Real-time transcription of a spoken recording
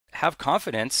have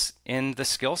confidence in the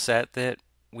skill set that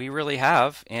we really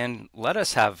have and let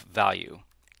us have value.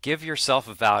 Give yourself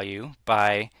value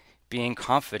by being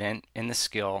confident in the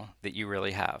skill that you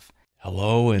really have.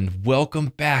 Hello and welcome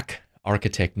back,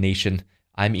 Architect Nation.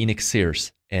 I'm Enoch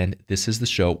Sears, and this is the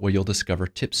show where you'll discover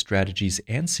tips, strategies,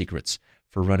 and secrets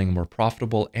for running a more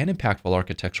profitable and impactful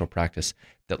architectural practice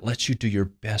that lets you do your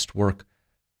best work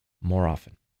more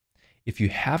often. If you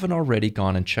haven't already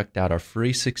gone and checked out our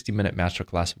free 60-minute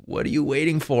masterclass, what are you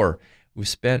waiting for? We've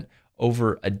spent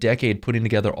over a decade putting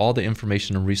together all the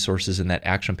information and resources in that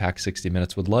action-packed 60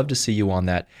 minutes. Would love to see you on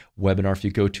that webinar. If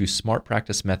you go to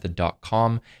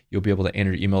smartpracticemethod.com, you'll be able to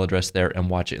enter your email address there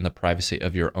and watch it in the privacy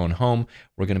of your own home.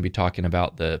 We're going to be talking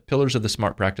about the pillars of the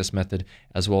Smart Practice Method,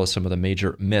 as well as some of the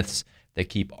major myths that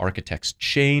keep architects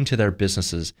chained to their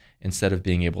businesses instead of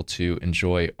being able to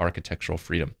enjoy architectural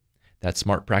freedom. That's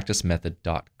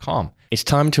smartpracticemethod.com. It's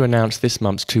time to announce this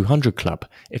month's 200 Club.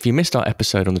 If you missed our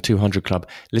episode on the 200 Club,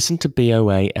 listen to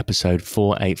BOA episode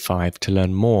 485 to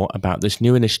learn more about this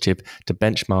new initiative to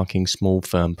benchmarking small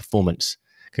firm performance.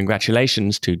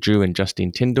 Congratulations to Drew and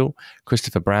Justine Tyndall,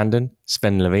 Christopher Brandon,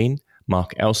 Sven Levine,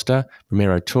 Mark Elster,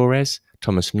 Ramiro Torres,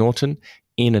 Thomas Norton,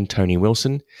 Ian and Tony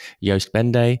Wilson, Joost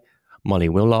Bende, Molly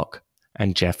Willock,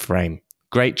 and Jeff Frame.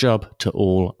 Great job to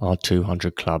all our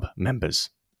 200 Club members.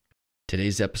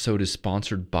 Today's episode is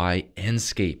sponsored by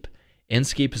Enscape.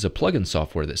 Enscape is a plugin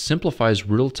software that simplifies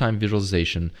real-time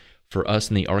visualization for us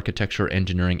in the architecture,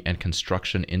 engineering, and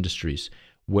construction industries.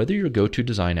 Whether your go-to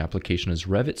design application is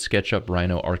Revit, SketchUp,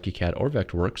 Rhino, ArchiCAD, or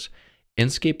Vectorworks,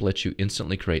 Enscape lets you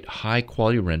instantly create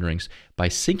high-quality renderings by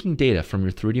syncing data from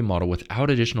your 3D model without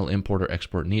additional import or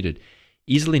export needed.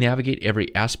 Easily navigate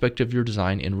every aspect of your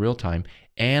design in real time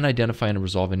and identify and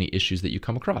resolve any issues that you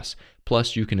come across.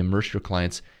 Plus, you can immerse your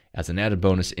clients as an added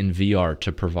bonus in VR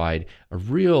to provide a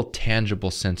real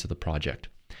tangible sense of the project.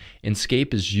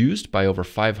 Enscape is used by over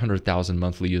 500,000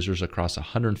 monthly users across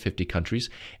 150 countries,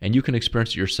 and you can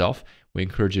experience it yourself. We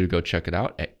encourage you to go check it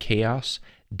out at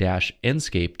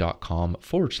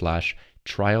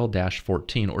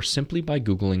chaos-enscape.com/trial-14 or simply by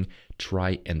Googling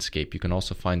Try Enscape. You can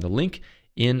also find the link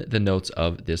in the notes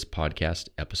of this podcast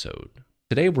episode.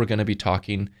 Today, we're going to be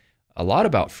talking a lot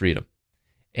about freedom.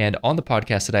 And on the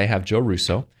podcast today, I have Joe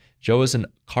Russo. Joe is a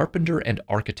carpenter and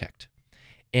architect.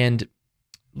 And a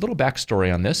little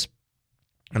backstory on this,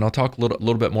 and I'll talk a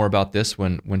little bit more about this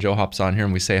when Joe hops on here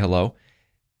and we say hello.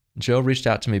 Joe reached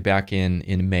out to me back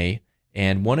in May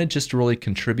and wanted just to really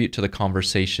contribute to the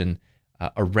conversation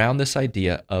around this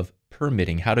idea of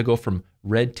permitting, how to go from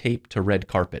red tape to red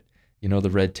carpet. You know, the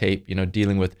red tape,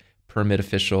 dealing with permit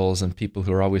officials and people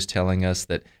who are always telling us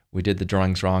that we did the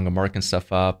drawings wrong or marking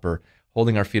stuff up or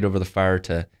holding our feet over the fire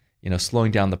to,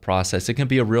 slowing down the process. It can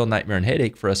be a real nightmare and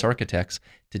headache for us architects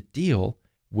to deal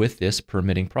with this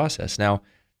permitting process. Now,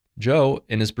 Joe,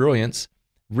 in his brilliance,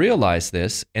 realized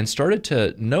this and started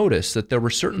to notice that there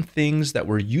were certain things that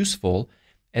were useful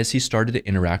as he started to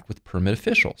interact with permit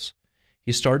officials.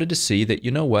 He started to see that,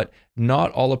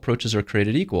 not all approaches are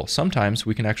created equal. Sometimes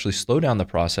we can actually slow down the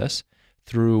process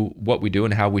through what we do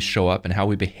and how we show up and how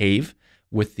we behave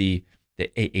with the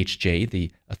AHJ,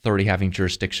 the authority having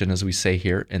jurisdiction, as we say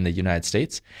here in the United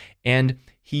States. And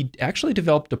he actually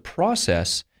developed a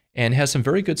process and has some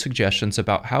very good suggestions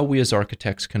about how we as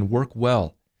architects can work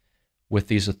well with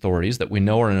these authorities that we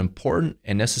know are an important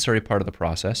and necessary part of the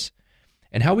process,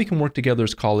 and how we can work together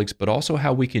as colleagues, but also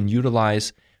how we can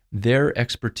utilize their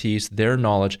expertise, their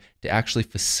knowledge to actually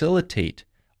facilitate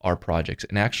our projects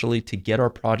and actually to get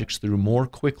our projects through more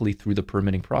quickly through the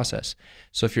permitting process.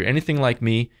 So if you're anything like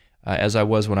me, as I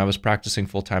was when I was practicing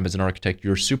full-time as an architect,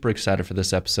 you're super excited for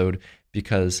this episode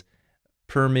because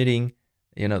permitting,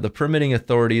 the permitting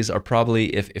authorities are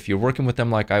probably, if you're working with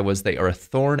them like I was, they are a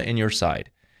thorn in your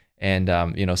side. And,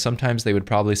 sometimes they would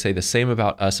probably say the same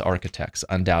about us architects,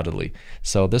 undoubtedly.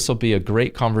 So this will be a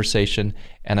great conversation,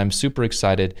 and I'm super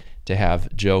excited to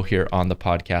have Joe here on the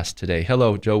podcast today.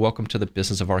 Hello, Joe. Welcome to the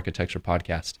Business of Architecture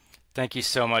podcast. Thank you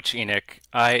so much, Enoch.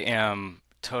 I am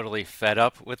totally fed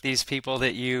up with these people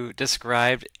that you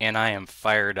described, and I am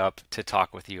fired up to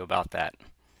talk with you about that.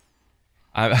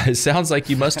 It sounds like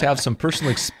you must have some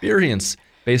personal experience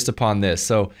based upon this.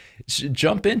 So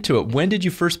jump into it. When did you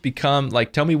first become,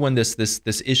 tell me when this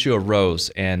issue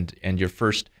arose and your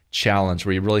first challenge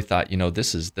where you really thought,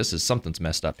 this is something's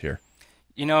messed up here.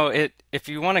 If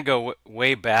you want to go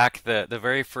way back, the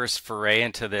very first foray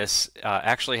into this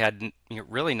actually had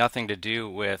really nothing to do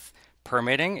with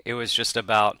permitting. It was just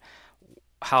about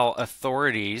how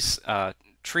authorities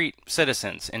treat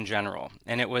citizens in general.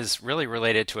 And it was really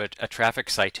related to a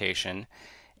traffic citation.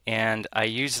 And I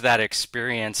used that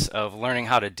experience of learning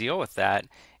how to deal with that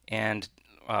and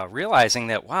realizing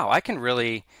that, wow, I can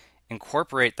really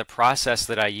incorporate the process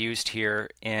that I used here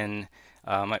in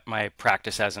my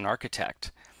practice as an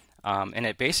architect. And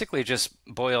it basically just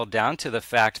boiled down to the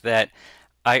fact that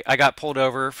I got pulled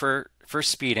over for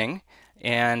speeding,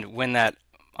 and when that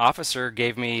officer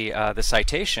gave me the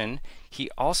citation, he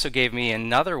also gave me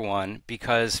another one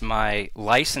because my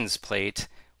license plate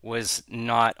was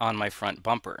not on my front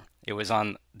bumper. It was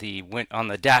on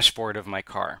the dashboard of my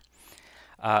car.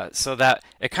 So that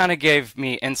it kind of gave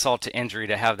me insult to injury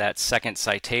to have that second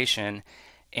citation.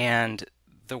 And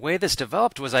the way this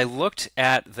developed was I looked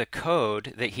at the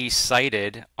code that he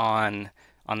cited on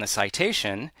the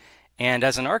citation, and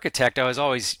as an architect, I was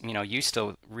always, used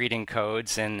to reading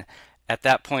codes, and at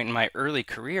that point in my early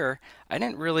career, I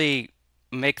didn't really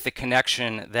make the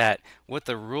connection that what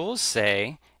the rules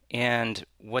say and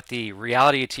what the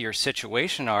reality to your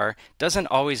situation are doesn't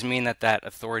always mean that that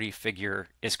authority figure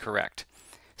is correct.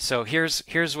 So here's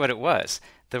what it was.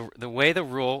 The way the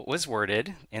rule was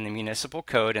worded in the municipal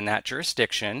code in that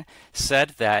jurisdiction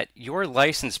said that your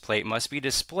license plate must be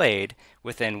displayed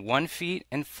within 1 feet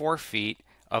and 4 feet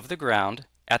of the ground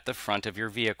at the front of your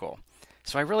vehicle.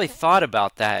 So I really thought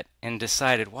about that and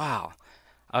decided, wow,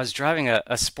 I was driving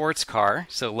a sports car,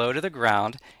 so low to the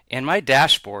ground, and my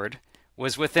dashboard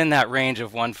was within that range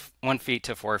of 1 feet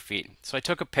to 4 feet. So I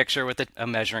took a picture with a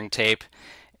measuring tape,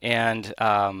 and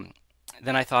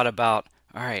then I thought about,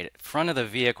 all right, front of the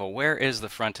vehicle, where is the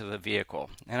front of the vehicle?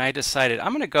 And I decided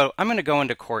I'm going to go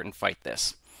into court and fight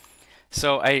this.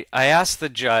 So I asked the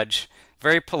judge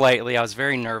very politely, I was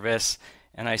very nervous,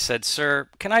 and I said, "Sir,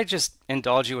 can I just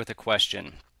indulge you with a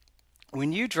question?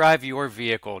 When you drive your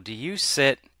vehicle, do you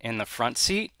sit in the front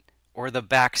seat or the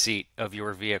back seat of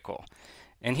your vehicle?"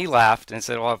 And he laughed and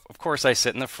said, "Well, of course I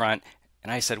sit in the front."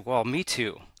 And I said, "Well, me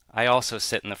too. I also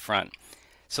sit in the front."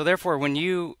 So therefore, when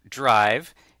you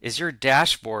drive, is your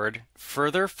dashboard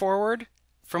further forward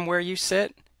from where you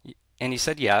sit? And he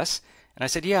said, "Yes." And I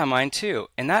said, "Yeah, mine too."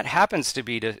 And that happens to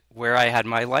be where I had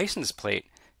my license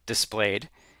plate displayed,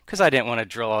 because I didn't want to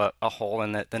drill a hole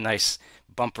in the nice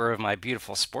bumper of my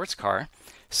beautiful sports car.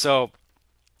 So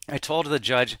I told the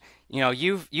judge,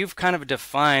 you've kind of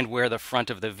defined where the front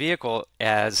of the vehicle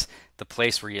as the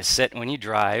place where you sit when you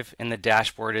drive, and the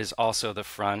dashboard is also the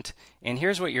front. And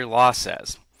here's what your law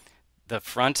says: the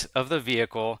front of the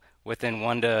vehicle within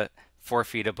 1 to 4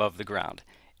 feet above the ground.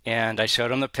 And I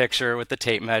showed him the picture with the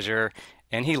tape measure,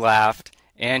 and he laughed,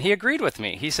 and he agreed with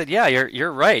me. He said, "Yeah,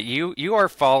 you're right. You are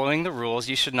following the rules.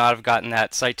 You should not have gotten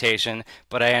that citation,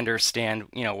 but I understand,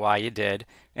 why you did."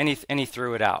 And he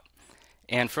threw it out.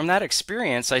 And from that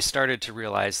experience, I started to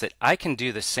realize that I can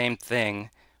do the same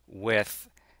thing with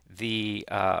the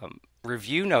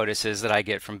review notices that I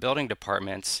get from building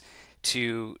departments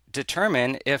to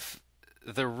determine if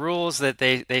the rules that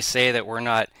they say that we're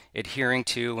not adhering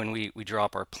to when we draw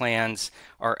up our plans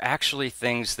are actually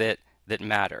things that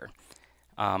matter.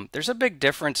 There's a big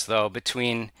difference, though,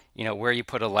 between where you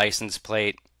put a license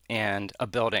plate and a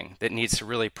building that needs to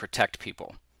really protect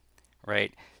people,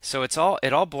 right? So it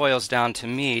all boils down to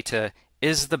me to,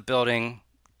 is the building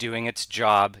doing its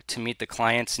job to meet the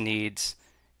client's needs,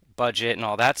 budget, and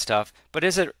all that stuff? But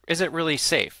is it really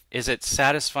safe? Is it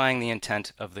satisfying the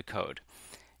intent of the code?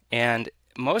 And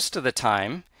most of the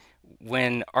time,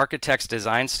 when architects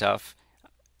design stuff,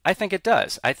 I think it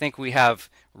does. I think we have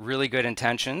really good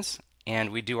intentions,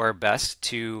 and we do our best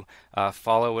to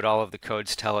follow what all of the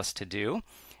codes tell us to do,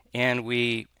 and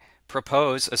we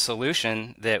propose a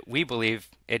solution that we believe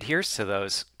adheres to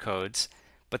those codes.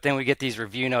 But then we get these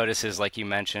review notices, like you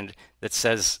mentioned, that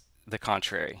says the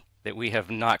contrary, that we have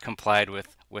not complied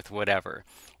with whatever.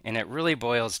 And it really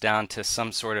boils down to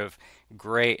some sort of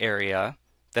gray area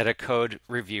that a code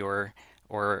reviewer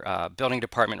or building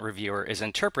department reviewer is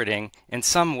interpreting in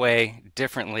some way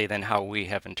differently than how we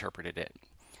have interpreted it.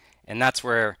 And that's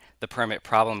where the permit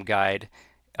problem guide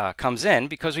comes in,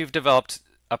 because we've developed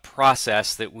a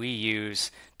process that we use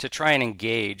to try and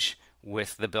engage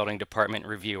with the building department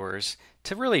reviewers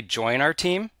to really join our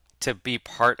team, to be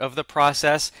part of the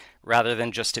process, rather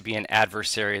than just to be an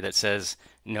adversary that says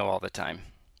no all the time.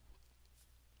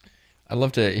 I'd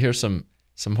love to hear some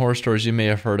horror stories you may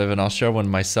have heard of, and I'll share one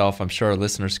myself. I'm sure our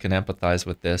listeners can empathize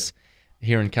with this.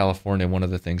 Here in California, one of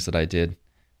the things that I did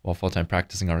while full-time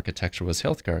practicing architecture was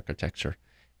healthcare architecture.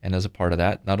 And as a part of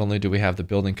that, not only do we have the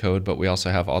building code, but we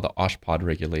also have all the OSHPD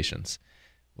regulations,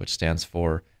 which stands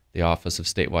for the Office of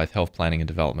Statewide Health Planning and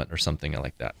Development, or something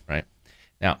like that, right?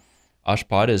 Now,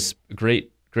 OSHPD is a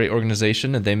great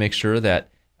organization, and they make sure that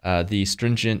the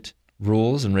stringent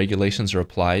rules and regulations are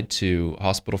applied to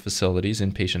hospital facilities,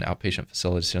 inpatient, outpatient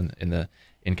facilities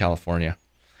in California.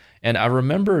 And I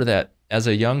remember that as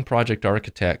a young project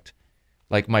architect,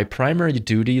 like my primary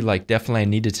duty, like definitely I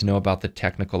needed to know about the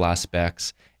technical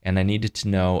aspects, and I needed to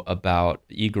know about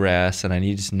egress, and I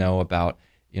needed to know about,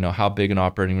 how big an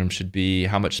operating room should be,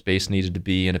 how much space needed to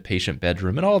be in a patient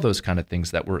bedroom, and all those kind of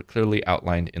things that were clearly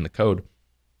outlined in the code.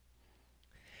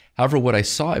 However, what I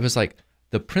saw, it was like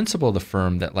the principal of the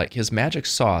firm, that like his magic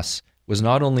sauce was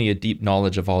not only a deep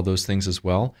knowledge of all those things as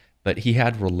well, but he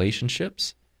had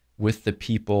relationships with the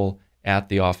people at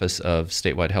the Office of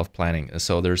Statewide Health Planning.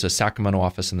 So there's a Sacramento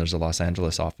office and there's a Los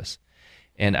Angeles office.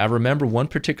 And I remember one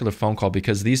particular phone call,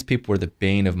 because these people were the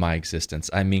bane of my existence.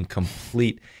 I mean,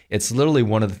 complete. It's literally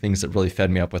one of the things that really fed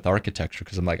me up with architecture,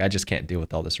 because I'm like, I just can't deal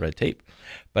with all this red tape.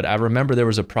 But I remember there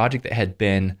was a project that had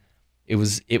been, it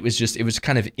was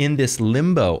kind of in this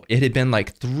limbo. It had been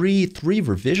like three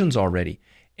revisions already,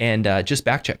 and just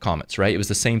backcheck comments, right? It was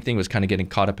the same thing. It was kind of getting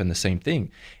caught up in the same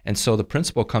thing. And so the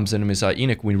principal comes in and says,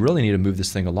 Enoch, we really need to move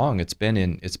this thing along. It's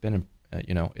been at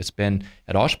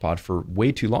Oshpod for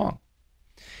way too long.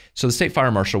 So the state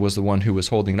fire marshal was the one who was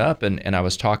holding it up, and I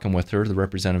was talking with her, the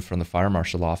representative from the fire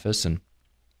marshal office,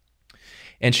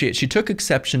 and she took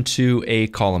exception to a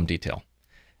column detail.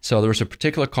 So there was a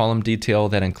particular column detail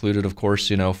that included, of course,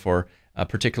 for a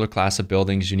particular class of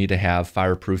buildings, you need to have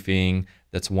fireproofing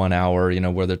that's 1 hour,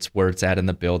 whether it's where it's at in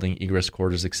the building, egress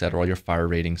quarters, et cetera, all your fire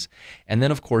ratings. And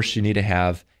then, of course, you need to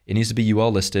have, it needs to be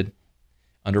UL listed.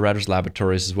 Underwriters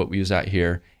Laboratories is what we use out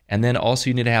here. And then also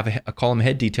you need to have a column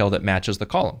head detail that matches the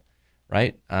column,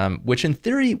 right? Which in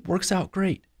theory works out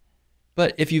great.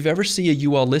 But if you've ever seen a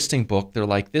UL listing book, they're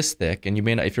like this thick, and you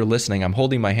may not, if you're listening, I'm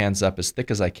holding my hands up as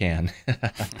thick as I can.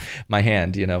 My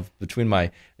hand, between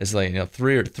is like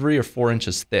 3 or 4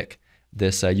 inches thick,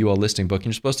 this UL listing book. And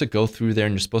you're supposed to go through there,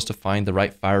 and you're supposed to find the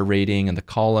right fire rating and the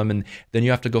column, and then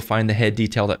you have to go find the head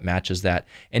detail that matches that.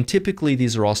 And typically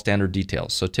these are all standard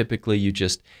details. So typically you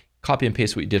just copy and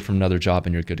paste what you did from another job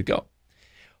and you're good to go.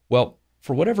 Well,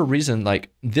 for whatever reason, like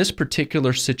this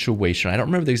particular situation, I don't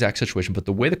remember the exact situation, but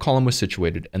the way the column was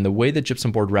situated and the way the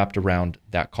gypsum board wrapped around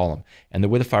that column and the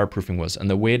way the fireproofing was and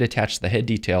the way it attached the head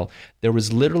detail, there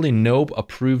was literally no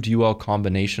approved UL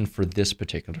combination for this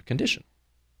particular condition.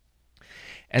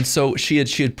 And so she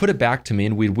had put it back to me,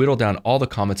 and we'd whittled down all the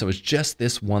comments. It was just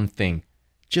this one thing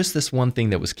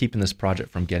that was keeping this project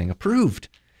from getting approved.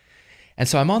 And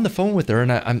so I'm on the phone with her,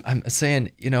 and I'm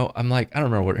saying, I'm like, I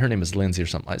don't remember what her name is, Lindsay or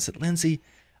something. I said, Lindsay,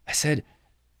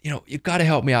 you've got to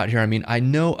help me out here. I mean, I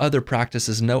know other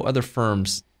practices, know other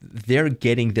firms, they're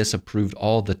getting this approved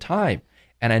all the time.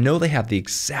 And I know they have the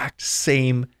exact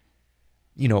same,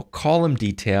 column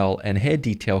detail and head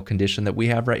detail condition that we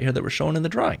have right here that we're showing in the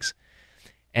drawings.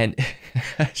 And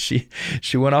she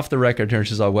went off the record here, and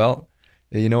she's like, well,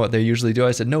 you know what they usually do?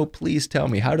 I said, no, please tell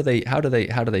me, how do they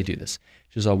do this?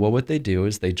 She's like, well, what they do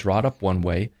is they draw it up one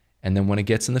way, and then when it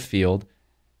gets in the field,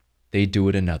 they do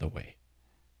it another way.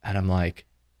 And I'm like,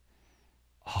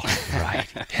 all right.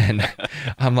 And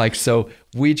I'm like, so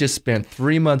we just spent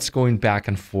 3 months going back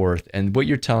and forth, and what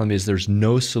you're telling me is there's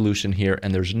no solution here,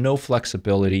 and there's no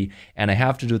flexibility, and I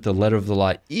have to do it the letter of the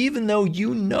law, even though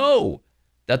you know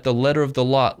that the letter of the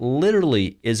law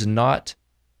literally is not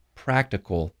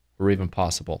practical or even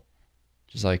possible.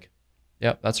 She's like,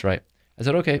 yep, that's right. I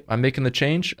said, okay, I'm making the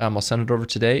change. I'll send it over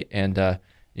today. And,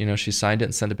 she signed it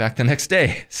and sent it back the next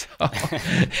day. So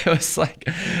it was like,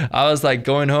 I was like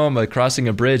going home, crossing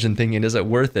a bridge and thinking, is it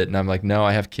worth it? And I'm like, no,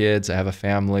 I have kids. I have a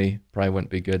family. Probably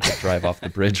wouldn't be good to drive off the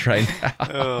bridge right now.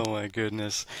 Oh my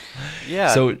goodness.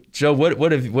 Yeah. So Joe,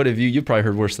 what have you probably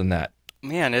heard worse than that?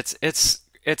 Man,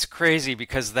 it's crazy,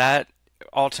 because that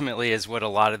ultimately is what a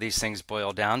lot of these things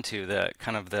boil down to, the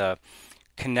kind of the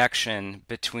connection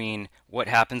between what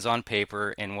happens on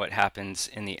paper and what happens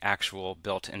in the actual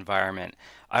built environment.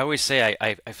 I always say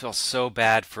I feel so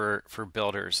bad for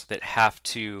builders that have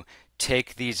to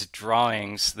take these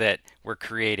drawings that we're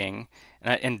creating,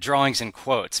 and drawings in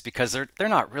quotes, because they're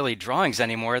not really drawings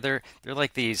anymore. They're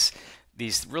like these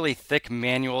really thick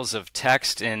manuals of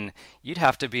text, and you'd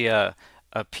have to be a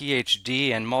PhD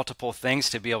in multiple things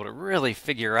to be able to really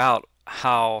figure out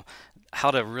how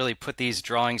to really put these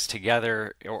drawings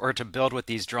together, or to build what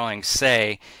these drawings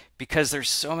say, because there's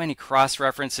so many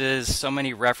cross-references, so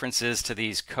many references to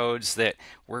these codes that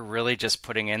we're really just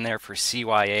putting in there for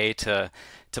CYA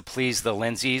to please the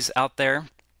Lindsays out there.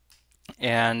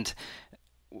 And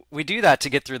we do that to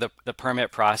get through the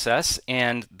permit process,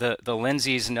 and the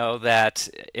Lindsays know that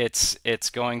it's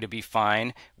going to be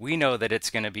fine. We know that it's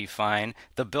going to be fine.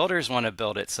 The builders want to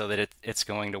build it so that it's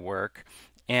going to work,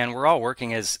 and we're all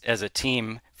working as a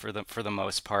team for the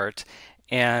most part.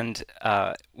 And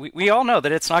we all know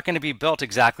that it's not going to be built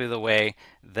exactly the way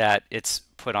that it's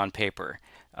put on paper.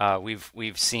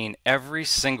 We've seen every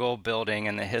single building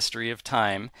in the history of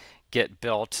time get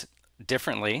built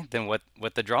differently than what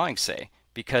the drawings say,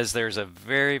 because there's a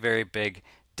very, very big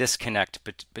disconnect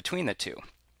between the two.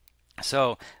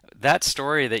 So that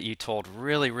story that you told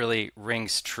really, really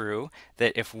rings true,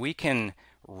 that if we can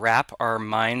wrap our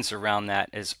minds around that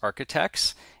as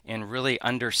architects and really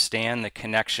understand the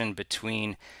connection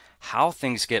between how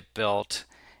things get built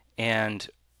and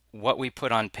what we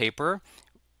put on paper,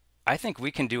 I think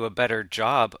we can do a better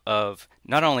job of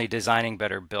not only designing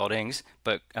better buildings,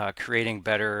 but creating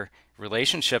better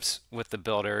relationships with the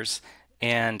builders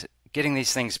and getting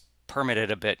these things permitted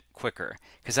a bit quicker.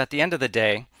 Because at the end of the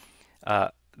day,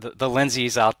 the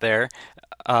Lindsays out there,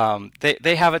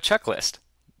 they have a checklist.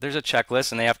 There's a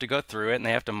checklist, and they have to go through it, and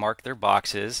they have to mark their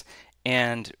boxes.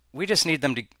 And we just need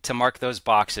them to mark those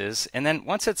boxes. And then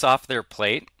once it's off their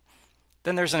plate,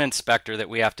 then there's an inspector that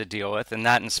we have to deal with, and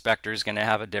that inspector is going to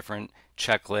have a different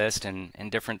checklist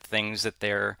and different things that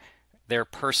they're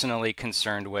personally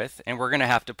concerned with, and we're going to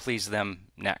have to please them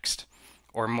next,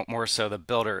 or more so, the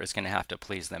builder is going to have to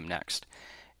please them next.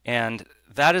 And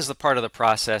that is the part of the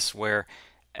process where,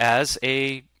 as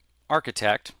a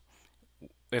architect,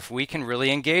 if we can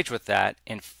really engage with that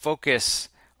and focus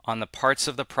on the parts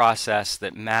of the process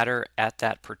that matter at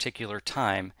that particular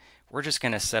time, we're just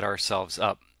going to set ourselves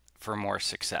up for more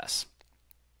success.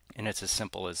 And it's as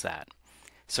simple as that.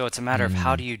 So it's a matter of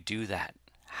how do you do that?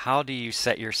 How do you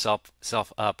set yourself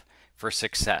up for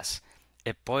success?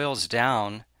 It boils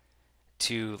down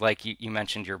to, like you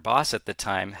mentioned, your boss at the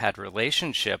time had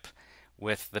relationship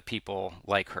with the people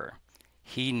like her.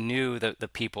 He knew the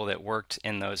people that worked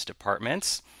in those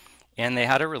departments, and they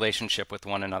had a relationship with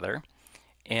one another.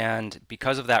 And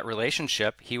because of that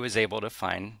relationship, he was able to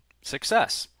find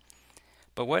success.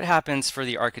 But what happens for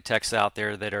the architects out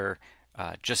there that are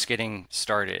just getting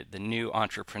started, the new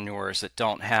entrepreneurs that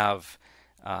don't have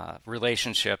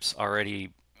relationships already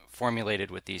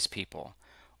formulated with these people?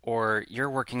 Or you're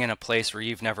working in a place where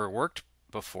you've never worked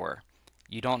before.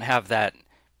 You don't have that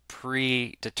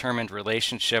predetermined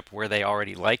relationship where they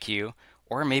already like you,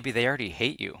 or maybe they already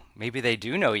hate you. Maybe they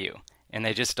do know you and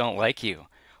they just don't like you.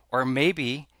 Or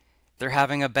maybe they're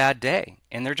having a bad day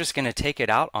and they're just going to take it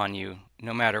out on you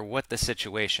no matter what the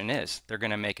situation is. They're going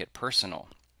to make it personal.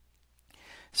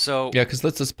 So yeah, because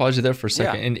let's just pause you there for a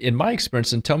second. Yeah. And in my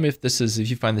experience, and tell me if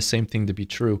you find the same thing to be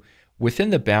true, within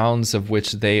the bounds of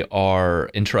which they are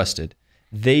entrusted,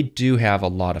 they do have a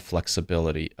lot of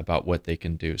flexibility about what they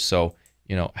can do. So,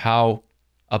 how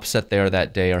upset they are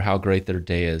that day or how great their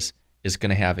day is going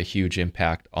to have a huge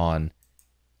impact on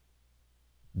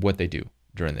what they do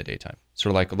during the daytime.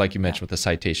 Sort of like you mentioned with the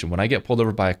citation. When I get pulled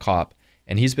over by a cop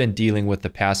and he's been dealing with the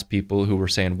past people who were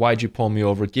saying, "Why'd you pull me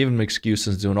over?" Giving him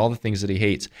excuses, doing all the things that he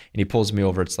hates, and he pulls me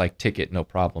over, it's like, ticket, no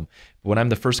problem. But when I'm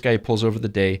the first guy he pulls over the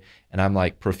day and I'm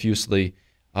like profusely,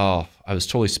 "Oh, I was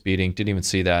totally speeding, didn't even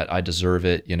see that, I deserve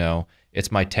it,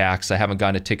 it's my tax, I haven't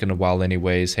gotten a ticket in a while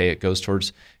anyways, hey, it goes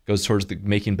towards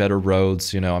making better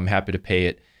roads, I'm happy to pay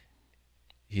it,"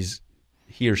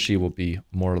 he or she will be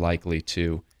more likely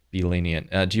to be lenient.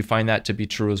 Do you find that to be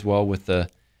true as well with the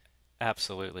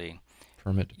absolutely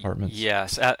permit departments?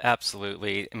 Yes,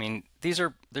 absolutely. I mean,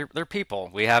 they're people.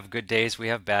 We have good days, we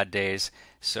have bad days.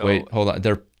 So wait, hold on.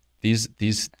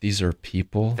 These are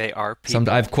people. They are people.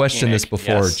 I've questioned this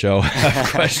before, yes. Joe.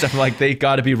 I'm like, they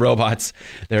got to be robots.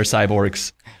 They're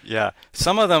cyborgs. Yeah,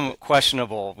 some of them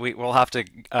questionable. We'll have to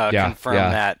confirm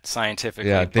that scientifically.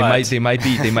 Yeah, they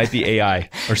might be AI,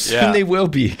 or soon they will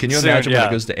be. Can you imagine when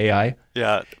it goes to AI?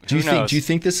 Yeah. Do you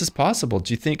think this is possible?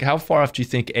 Do you think, how far off do you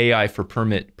think AI for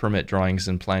permit drawings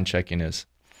and plan checking is?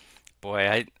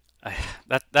 Boy,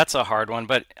 that's a hard one,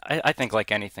 but I think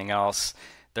like anything else,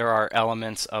 there are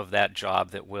elements of that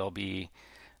job that will be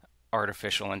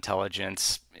artificial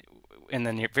intelligence in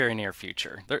the very near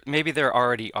future. Maybe there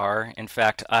already are. In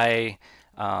fact, I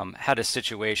had a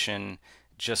situation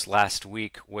just last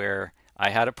week where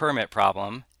I had a permit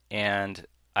problem, and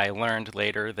I learned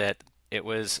later that it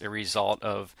was a result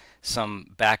of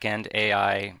some back-end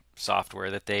AI software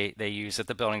that they use at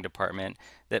the building department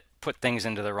that put things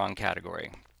into the wrong category.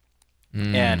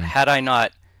 And had I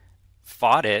not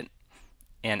fought it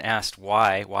and asked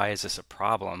why is this a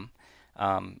problem,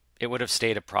 it would have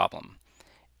stayed a problem.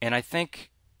 And I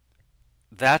think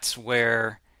that's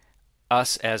where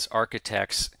us as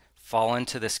architects fall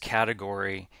into this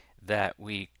category that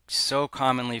we so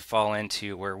commonly fall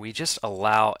into, where we just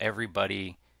allow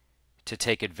everybody to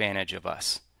take advantage of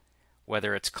us,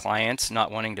 whether it's clients not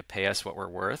wanting to pay us what we're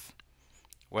worth,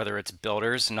 whether it's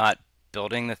builders not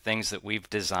building the things that we've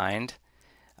designed.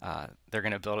 They're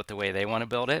going to build it the way they want to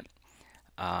build it.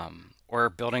 Or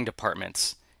building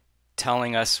departments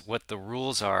telling us what the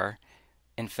rules are.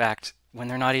 In fact, when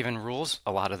they're not even rules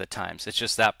a lot of the times, it's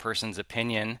just that person's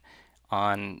opinion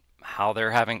on how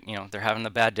they're having, they're having the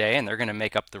bad day, and they're going to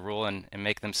make up the rule and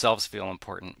make themselves feel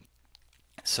important.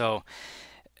 So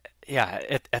yeah,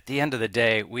 at the end of the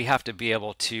day, we have to be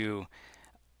able to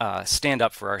stand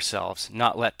up for ourselves,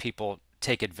 not let people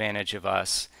take advantage of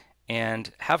us,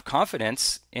 and have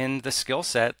confidence in the skill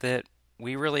set that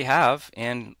we really have,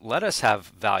 and let us have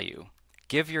value.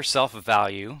 Give yourself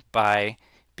value by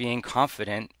being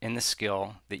confident in the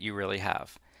skill that you really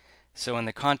have. So in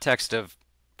the context of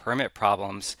permit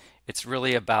problems, it's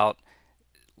really about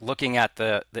looking at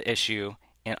the issue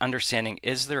and understanding,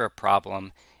 is there a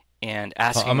problem, and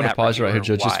asking I'm going to that pause right here,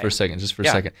 reviewer Joe, just why. for a second.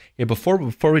 Yeah. Yeah, before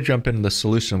we jump into the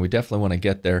solution, we definitely want to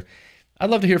get there. I'd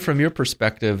love to hear from your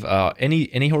perspective.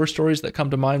 Any horror stories that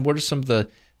come to mind? What are some of the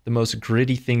most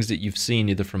gritty things that you've seen,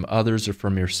 either from others or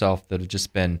from yourself, that have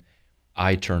just been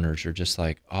eye turners, or just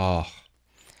like, oh,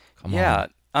 come Yeah,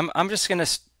 on? I'm just going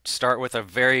to start with a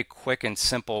very quick and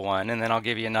simple one, and then I'll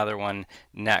give you another one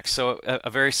next. So a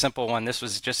very simple one. This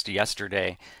was just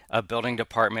yesterday. A building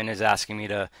department is asking me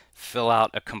to fill out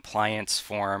a compliance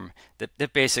form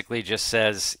that basically just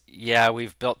says, yeah,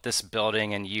 we've built this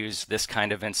building and used this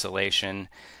kind of insulation.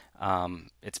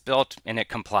 It's built and it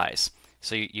complies.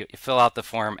 So you fill out the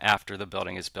form after the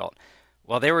building is built.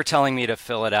 Well, they were telling me to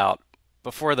fill it out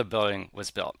before the building was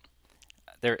built.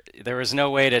 There was no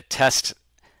way to test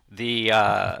the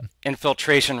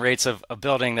infiltration rates of a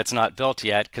building that's not built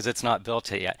yet, because it's not built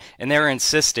yet. And they were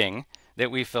insisting that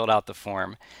we filled out the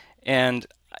form. And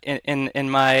in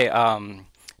my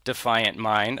defiant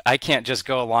mind, I can't just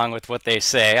go along with what they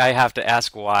say. I have to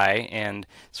ask why and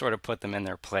sort of put them in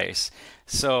their place.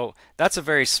 So that's a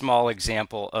very small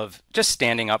example of just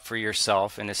standing up for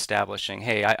yourself and establishing,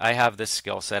 hey, I have this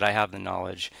skill set, I have the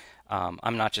knowledge.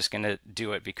 I'm not just going to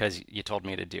do it because you told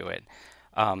me to do it.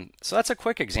 So that's a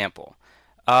quick example.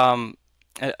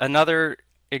 Another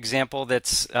example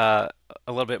that's a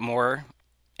little bit more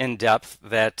in depth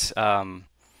that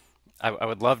I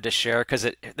would love to share, because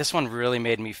this one really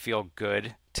made me feel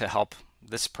good to help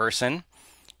this person.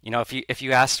 If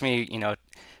you asked me,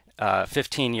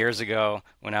 15 years ago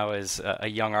when I was a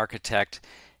young architect,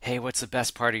 hey, what's the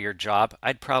best part of your job?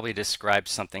 I'd probably describe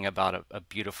something about a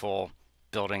beautiful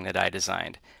building that I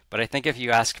designed. But I think if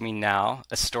you ask me now,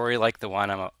 a story like the one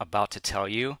I'm about to tell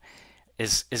you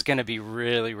is going to be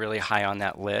really, really high on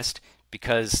that list,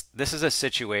 because this is a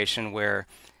situation where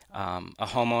a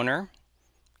homeowner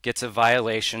gets a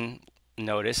violation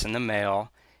notice in the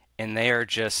mail, and they are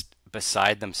just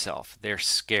beside themselves. They're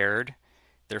scared.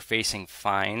 They're facing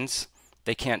fines.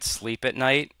 They can't sleep at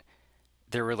night.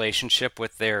 Their relationship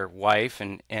with their wife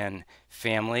and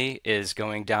family is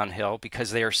going downhill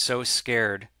because they are so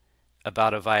scared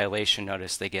about a violation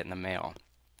notice they get in the mail.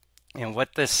 And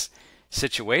what this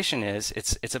situation is,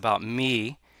 it's about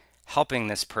me helping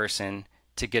this person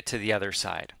to get to the other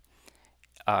side.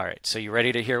 All right, so you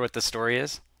ready to hear what the story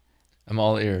is? I'm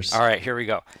all ears. All right, here we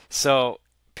go. So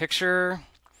picture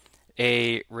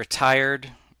a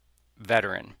retired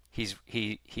veteran.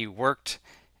 He worked.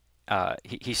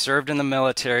 He served in the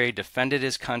military, defended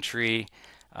his country,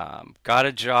 got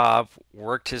a job,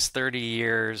 worked his 30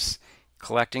 years,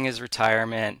 collecting his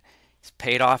retirement. He's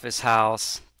paid off his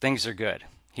house. Things are good.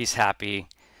 He's happy.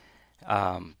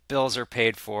 Bills are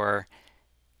paid for.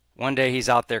 One day he's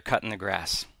out there cutting the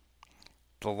grass.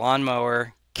 The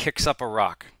lawnmower kicks up a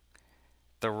rock.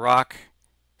 The rock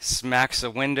smacks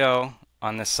a window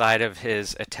on the side of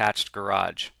his attached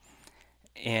garage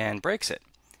and breaks it.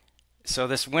 So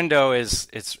this window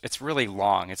it's really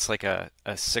long. It's like a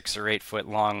 6 or 8 foot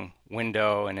long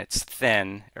window, and it's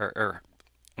thin, or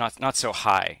not so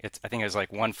high. I think it was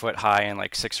like 1 foot high and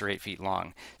like 6 or 8 feet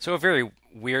long. So a very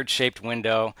weird shaped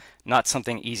window, not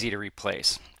something easy to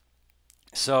replace.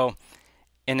 So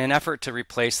in an effort to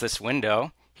replace this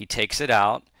window, he takes it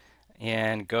out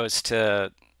and goes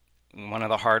to one of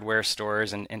the hardware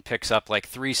stores and picks up like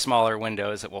 3 smaller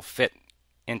windows that will fit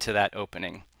into that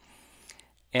opening.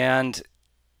 And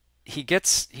he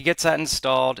gets that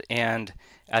installed, and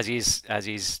as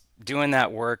he's doing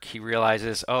that work, he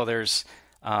realizes, oh, there's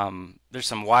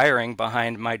some wiring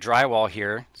behind my drywall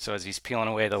here. So as he's peeling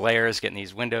away the layers, getting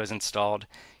these windows installed,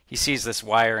 he sees this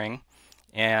wiring,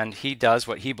 and he does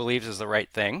what he believes is the right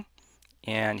thing,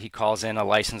 and he calls in a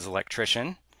licensed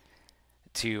electrician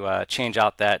to change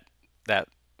out that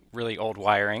really old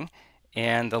wiring.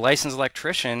 And the licensed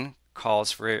electrician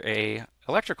calls for a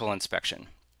electrical inspection.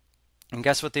 And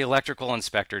guess what the electrical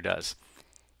inspector does?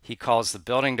 he calls the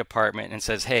building department and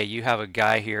says, hey, you have a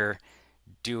guy here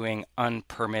doing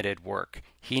unpermitted work.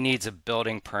 He needs a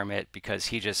building permit because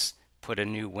he just put a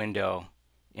new window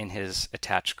in his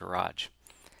attached garage.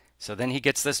 So then he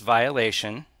gets this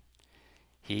violation.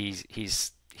 He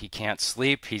can't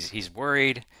sleep. He's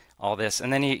worried. All this,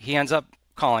 and then he ends up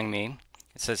calling me.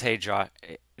 It says, "Hey, Josh,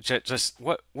 just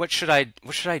what should I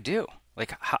do?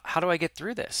 Like, how do I get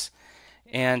through this?"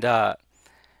 And I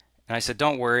said,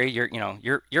 "Don't worry.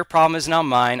 Your problem is now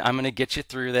mine. I'm going to get you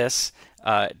through this.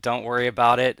 Don't worry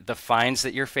about it. The fines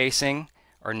that you're facing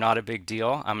are not a big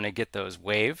deal. I'm going to get those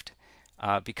waived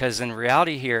because in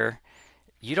reality here,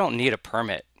 you don't need a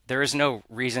permit. There is no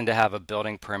reason to have a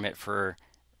building permit for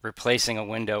replacing a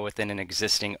window within an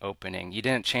existing opening. You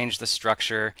didn't change the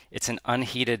structure. It's an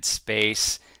unheated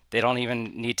space. They don't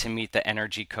even need to meet the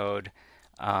energy code.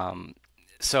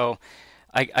 So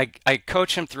I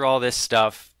coach him through all this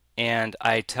stuff, and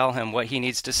I tell him what he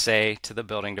needs to say to the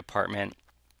building department,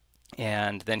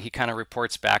 and then he kind of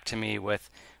reports back to me with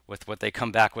what they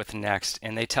come back with next,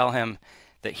 and they tell him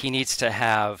that he needs to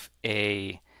have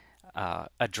a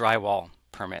drywall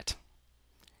permit.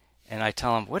 And I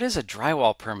tell him, what is a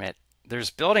drywall permit? There's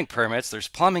building permits, there's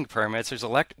plumbing permits, there's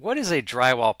what is a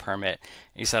drywall permit?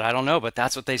 He said, I don't know, but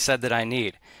that's what they said that I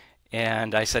need.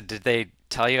 And I said, did they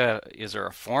tell you, is there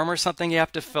a form or something you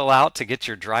have to fill out to get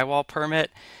your drywall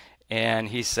permit? And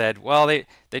he said, well,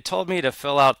 they told me to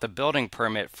fill out the building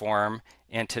permit form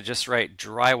and to just write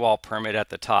drywall permit at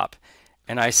the top.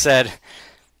 And I said,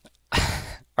 all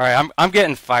right, I'm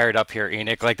getting fired up here,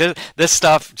 Enoch. Like this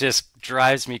stuff just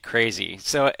drives me crazy.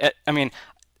 So I mean,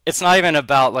 it's not even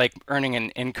about like earning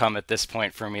an income at this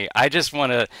point for me. I just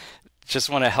want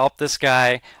to help this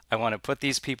guy. I want to put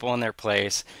these people in their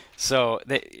place. So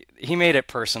he made it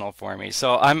personal for me.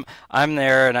 So I'm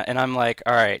there and I'm like,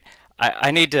 all right,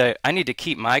 I need to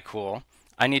keep my cool.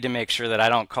 I need to make sure that I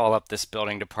don't call up this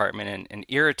building department and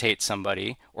irritate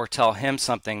somebody or tell him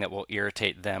something that will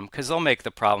irritate them because they'll make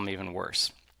the problem even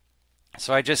worse.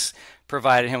 So I just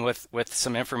provided him with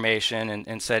some information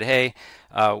and said, hey,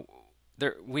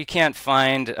 we can't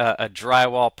find a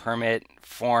drywall permit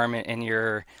form in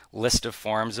your list of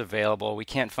forms available. We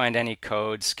can't find any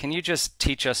codes. Can you just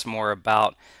teach us more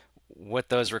about what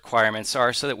those requirements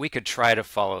are so that we could try to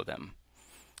follow them?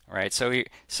 Right?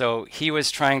 So he was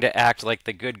trying to act like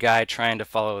the good guy trying to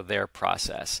follow their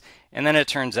process. And then it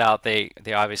turns out they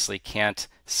obviously can't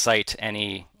cite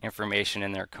any information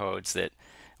in their codes that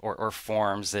or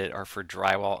forms that are for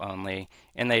drywall only,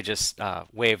 and they just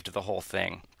waived the whole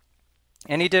thing.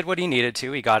 And he did what he needed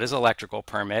to. He got his electrical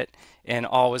permit, and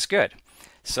all was good.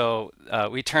 So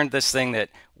we turned this thing that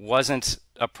wasn't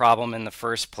a problem in the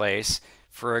first place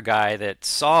for a guy that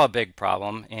saw a big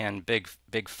problem and big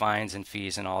fines and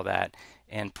fees and all that,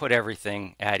 and put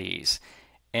everything at ease.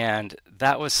 And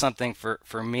that was something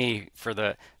for me for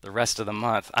the rest of the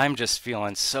month. I'm just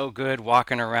feeling so good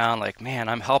walking around like, man,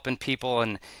 I'm helping people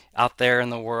and out there in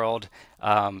the world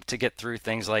to get through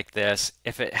things like this.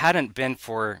 If it hadn't been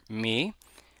for me,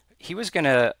 he was going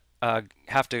to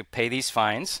have to pay these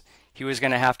fines. He was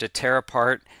going to have to tear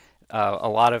apart a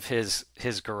lot of his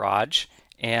garage,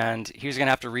 and he was going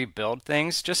to have to rebuild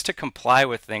things just to comply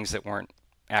with things that weren't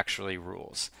actually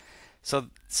rules.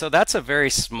 So that's a very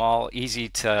small, easy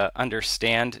to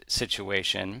understand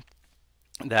situation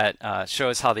that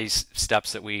shows how these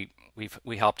steps that we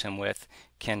helped him with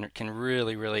can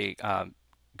really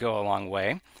go a long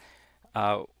way.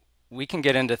 We can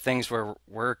get into things where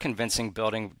we're convincing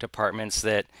building departments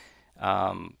that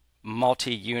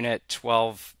multi-unit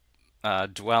 12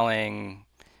 dwelling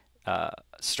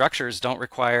structures don't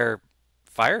require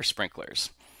fire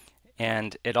sprinklers.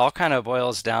 And it all kind of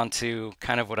boils down to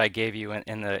kind of what I gave you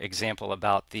in the example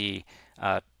about the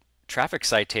traffic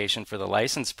citation for the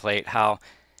license plate, how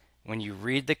when you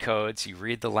read the codes, you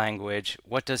read the language,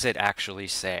 what does it actually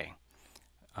say?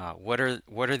 What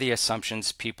are the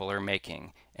assumptions people are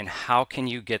making? And how can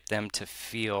you get them to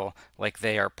feel like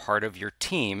they are part of your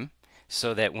team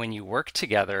so that when you work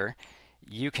together,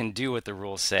 you can do what the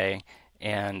rules say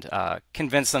and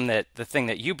convince them that the thing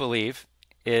that you believe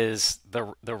is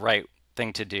the right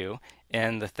thing to do,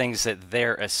 and the things that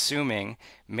they're assuming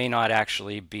may not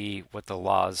actually be what the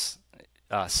laws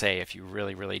say if you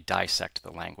really dissect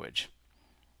the language.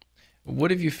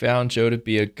 What have you found, Joe, to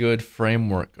be a good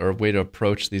framework or a way to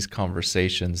approach these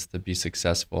conversations to be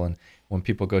successful? And when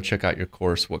people go check out your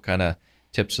course, what kind of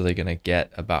tips are they going to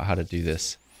get about how to do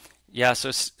this? Yeah, so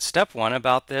step one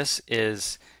about this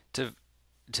is to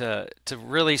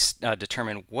really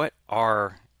determine what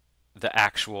are the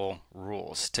actual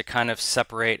rules, to kind of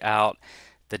separate out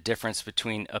the difference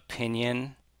between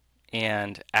opinion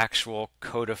and actual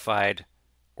codified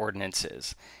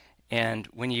ordinances. And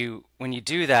when you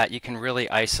do that, you can really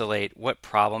isolate what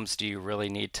problems do you really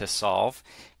need to solve,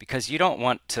 because you don't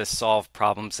want to solve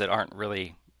problems that aren't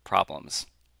really problems,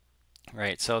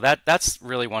 right? So that's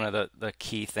really one of the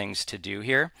key things to do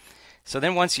here. So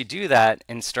then once you do that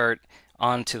and start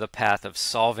onto the path of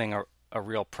solving a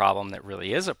real problem that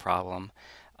really is a problem,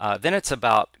 then it's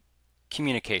about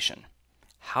communication.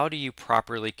 How do you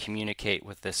properly communicate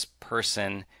with this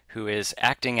person who is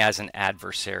acting as an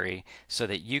adversary so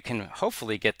that you can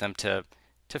hopefully get them to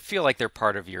feel like they're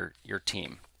part of your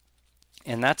team?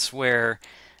 And that's where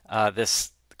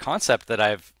this concept that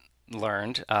I've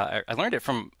learned, I learned it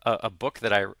from a book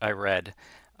that I read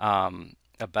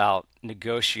about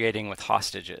negotiating with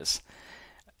hostages.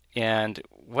 And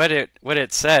what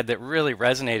it said that really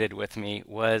resonated with me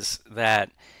was that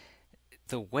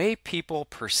the way people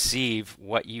perceive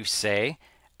what you say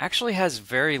actually has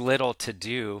very little to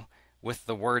do with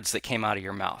the words that came out of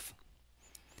your mouth.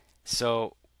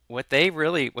 So what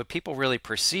people really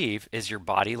perceive is your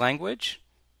body language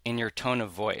and your tone of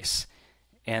voice.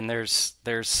 And there's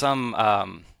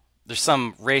some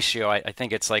ratio. I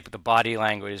think it's like the body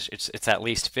language. It's at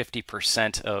least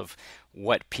 50% of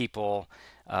what people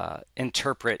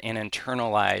interpret and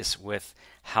internalize with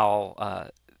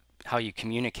how you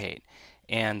communicate.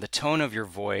 And the tone of your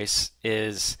voice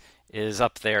is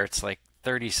up there. It's like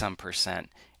 30-some%.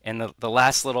 And the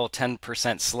last little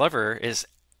 10% sliver is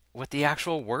what the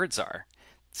actual words are.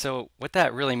 So what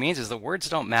that really means is the words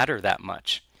don't matter that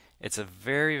much. It's a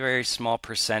very, very small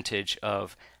percentage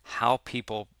of how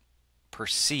people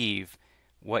perceive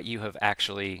what you have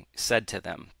actually said to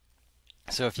them.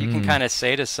 So if you can kind of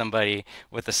say to somebody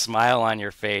with a smile on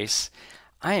your face,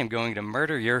 I am going to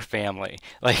murder your family.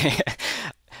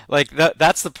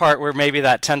 That's the part where maybe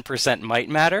that 10% might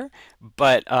matter,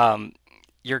 but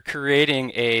you're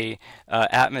creating a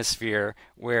atmosphere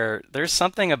where there's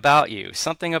something about you,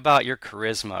 something about your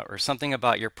charisma, or something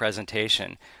about your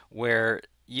presentation, where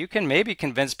you can maybe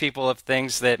convince people of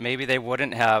things that maybe they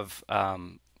wouldn't have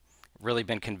really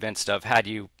been convinced of had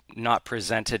you not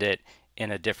presented it in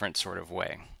a different sort of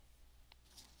way.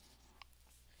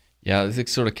 Yeah, I think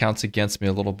it sort of counts against me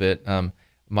a little bit.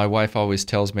 My wife always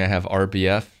tells me I have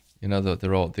RBF,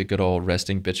 the good old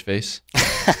resting bitch face.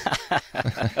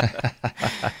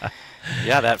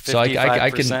 Yeah, that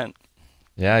 55%.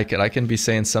 So I can be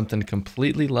saying something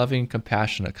completely loving,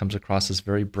 compassionate, comes across as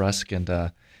very brusque and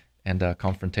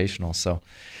confrontational. So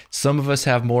some of us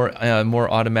have more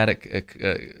automatic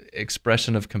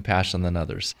expression of compassion than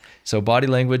others. So body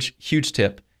language, huge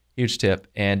tip.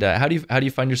 And how do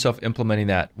you find yourself implementing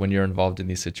that when you're involved in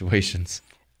these situations?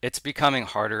 It's becoming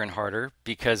harder and harder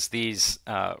because these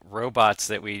robots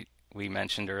that we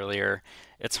mentioned earlier,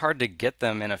 it's hard to get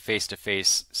them in a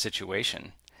face-to-face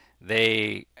situation.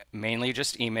 They mainly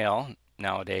just email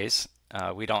nowadays.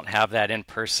 We don't have that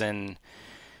in-person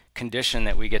condition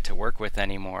that we get to work with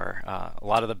anymore. A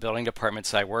lot of the building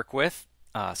departments I work with,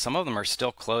 some of them are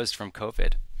still closed from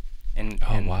COVID.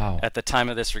 And wow. At the time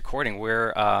of this recording,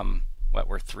 we're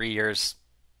 3 years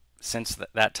since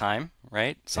that time,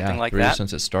 right? Something like 3 years that.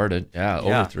 Since it started. Yeah,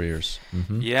 over 3 years.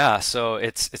 Mm-hmm. Yeah, so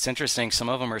it's interesting. Some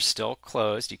of them are still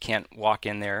closed. You can't walk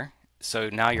in there. So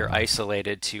now you're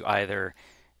isolated to either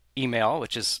email,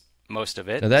 which is most of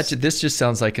it. Now this just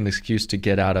sounds like an excuse to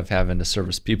get out of having to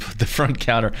service people at the front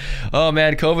counter. Oh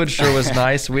man, COVID sure was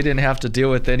nice. We didn't have to deal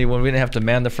with anyone. We didn't have to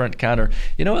man the front counter.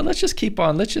 You know what? Let's just keep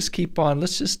on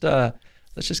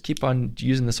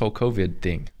using this whole COVID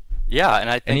thing. Yeah, and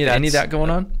I think any of that going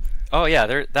on? Oh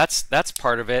yeah, that's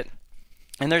part of it.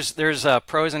 And there's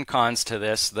pros and cons to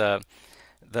this. The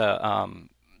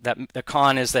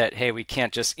con is that, hey, we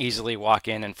can't just easily walk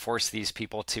in and force these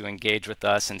people to engage with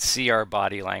us and see our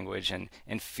body language and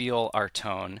feel our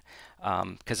tone,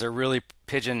 because they're really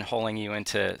pigeonholing you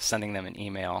into sending them an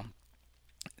email.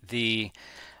 The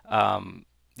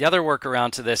other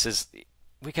workaround to this is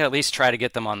we can at least try to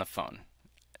get them on the phone.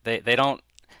 They don't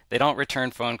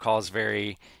return phone calls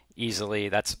very easily.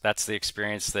 That's the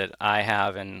experience that I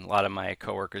have and a lot of my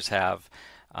coworkers have.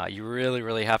 You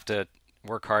really have to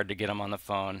work hard to get them on the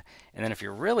phone. And then if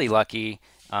you're really lucky,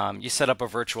 you set up a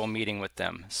virtual meeting with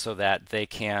them so that they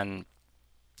can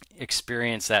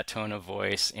experience that tone of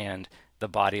voice and the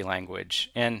body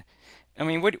language. And I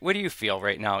mean, what do you feel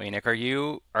right now, Enoch? Are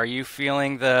you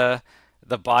feeling the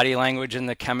body language and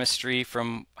the chemistry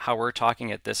from how we're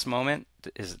talking at this moment?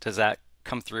 Does that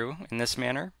come through in this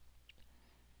manner?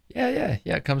 Yeah.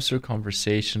 It comes through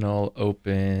conversational,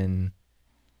 open,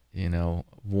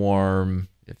 warm.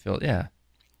 Yeah.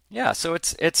 Yeah, so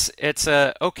it's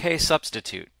a okay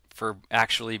substitute for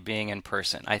actually being in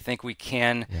person. I think we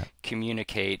can Yeah.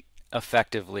 communicate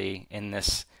effectively in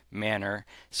this manner.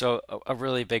 So a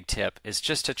really big tip is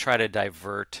just to try to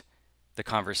divert the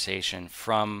conversation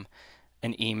from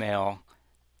an email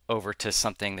over to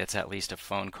something that's at least a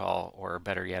phone call, or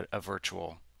better yet, a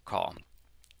virtual call.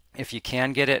 If you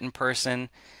can get it in person,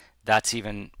 that's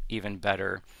even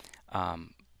better,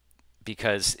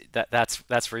 because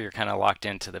that's where you're kind of locked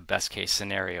into the best case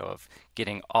scenario of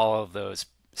getting all of those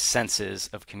senses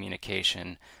of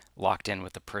communication locked in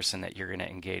with the person that you're going to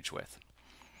engage with.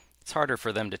 It's harder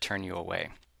for them to turn you away.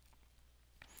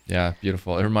 Yeah,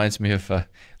 beautiful. It reminds me of a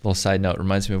little side note. It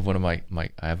reminds me of one of my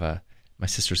I have my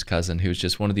sister's cousin who's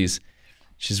just one of these.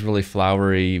 She's really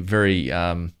flowery, very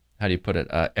how do you put it?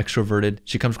 Extroverted.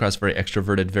 She comes across very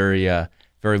extroverted,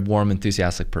 very warm,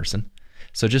 enthusiastic person.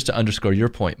 So just to underscore your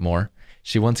point more,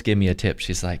 she once gave me a tip.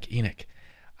 She's like, Enoch,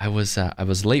 I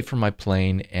was late for my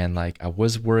plane, and like I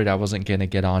was worried I wasn't gonna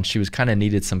get on. She was kind of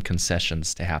needed some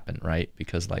concessions to happen, right?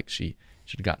 Because like she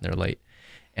should have gotten there late,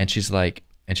 and she's like,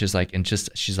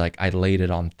 I laid it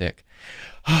on thick.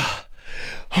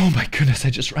 Oh my goodness,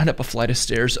 I just ran up a flight of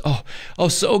stairs. Oh,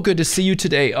 so good to see you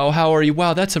today. Oh, how are you?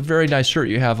 Wow, that's a very nice shirt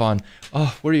you have on.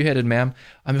 Oh, where are you headed, ma'am?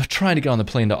 I'm trying to get on the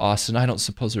plane to Austin. I don't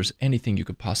suppose there's anything you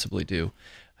could possibly do.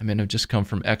 I mean, I've just come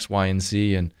from X, Y, and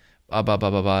Z, and blah, blah,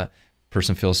 blah, blah, blah.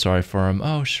 Person feels sorry for him.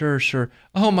 Oh, sure.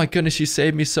 Oh my goodness, you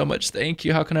saved me so much. Thank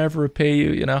you. How can I ever repay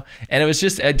you? You know? And it was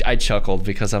just, I chuckled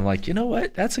because I'm like, you know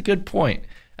what? That's a good point.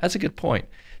 That's a good point.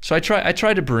 So I've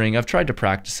tried to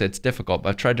practice it. It's difficult, but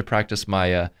I've tried to practice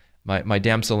my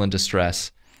damsel in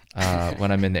distress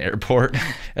when I'm in the airport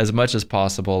as much as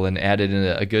possible, and added in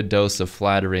a good dose of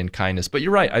flattery and kindness. But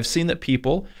you're right. I've seen that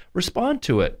people respond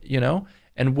to it,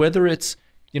 and whether it's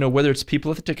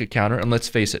people at the ticket counter, and let's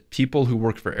face it, people who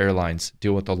work for airlines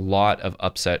deal with a lot of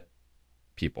upset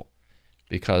people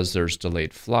because there's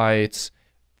delayed flights,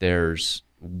 there's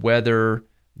weather,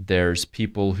 there's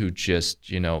people who just,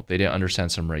 they didn't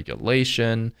understand some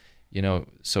regulation,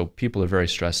 so people are very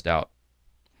stressed out.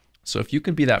 So if you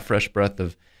can be that fresh breath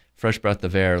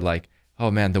of air, like,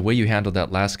 oh man, the way you handled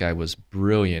that last guy was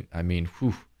brilliant. I mean,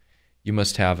 whew, you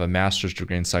must have a master's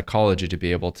degree in psychology to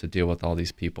be able to deal with all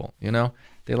these people.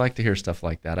 They like to hear stuff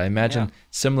like that. I imagine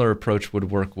similar approach would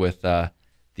work with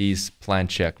these plan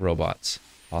check robots,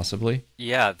 possibly.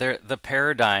 Yeah, the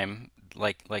paradigm,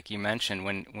 like you mentioned,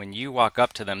 when you walk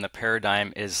up to them, the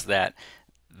paradigm is that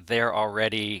they're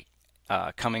already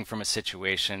coming from a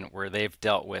situation where they've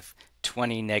dealt with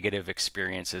 20 negative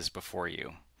experiences before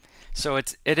you. So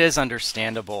it is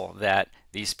understandable that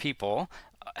these people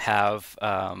have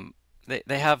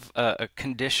they have a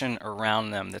condition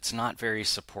around them that's not very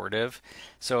supportive.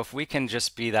 So if we can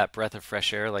just be that breath of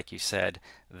fresh air, like you said,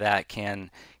 that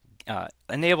can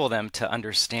enable them to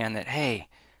understand that, hey,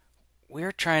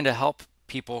 we're trying to help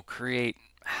people create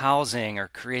housing or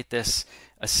create this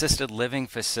assisted living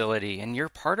facility, and you're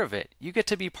part of it. You get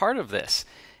to be part of this,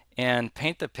 and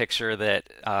paint the picture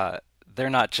that they're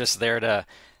not just there to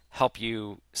help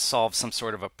you solve some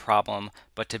sort of a problem,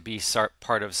 but to be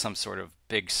part of some sort of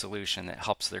big solution that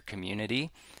helps their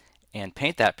community, and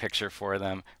paint that picture for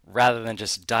them rather than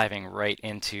just diving right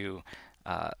into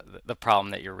the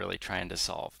problem that you're really trying to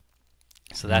solve.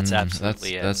 So that's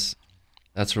absolutely it.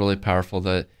 That's really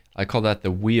powerful. I call that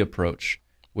the we approach,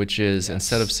 which is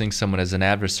instead of seeing someone as an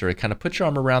adversary, kind of put your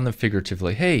arm around them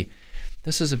figuratively. Hey,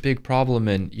 this is a big problem,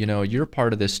 and you're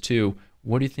part of this too.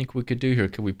 What do you think we could do here?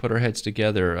 Could we put our heads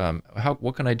together?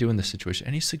 What can I do in this situation?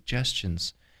 Any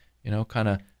suggestions? Kind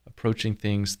of approaching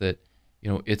things that,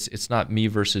 it's not me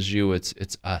versus you.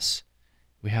 It's us.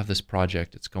 We have this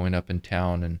project. It's going up in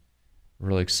town, and we're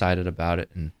really excited about it,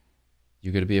 and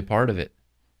you get to be a part of it.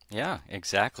 Yeah,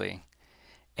 exactly.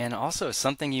 And also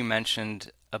something you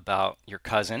mentioned about your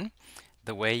cousin,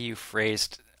 the way you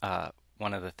phrased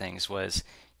one of the things was,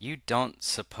 you don't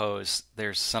suppose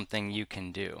there's something you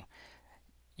can do.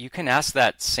 You can ask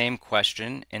that same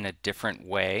question in a different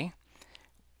way,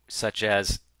 such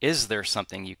as, is there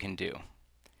something you can do?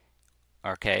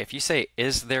 Okay, if you say,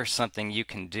 is there something you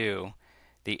can do,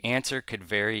 the answer could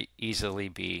very easily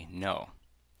be no.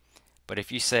 But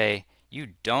if you say, you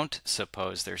don't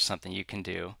suppose there's something you can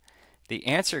do, the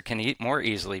answer can more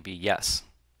easily be yes,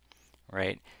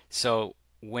 right? So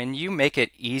when you make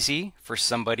it easy for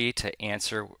somebody to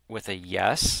answer with a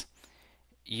yes,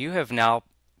 you have now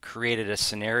created a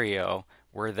scenario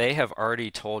where they have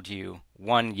already told you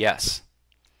one yes.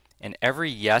 And every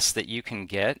yes that you can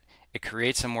get, it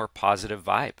creates a more positive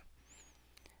vibe.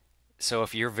 So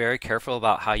if you're very careful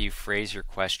about how you phrase your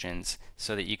questions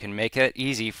so that you can make it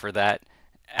easy for that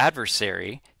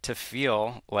adversary to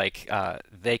feel like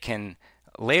they can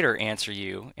later answer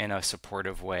you in a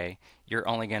supportive way, you're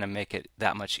only going to make it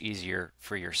that much easier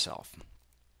for yourself.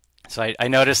 So I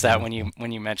noticed that when Beautiful.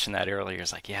 you mentioned that earlier,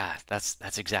 it's like, yeah,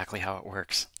 that's exactly how it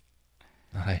works.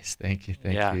 Nice. Thank you.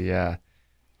 Thank Yeah. you. Yeah.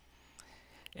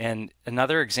 And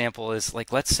another example is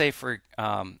like, let's say for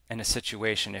in a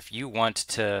situation, if you want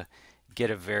to get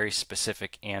a very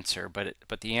specific answer, but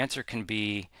the answer can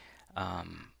be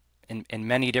in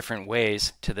many different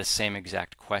ways to the same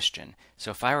exact question. So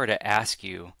if I were to ask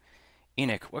you,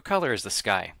 Enoch, what color is the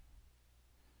sky?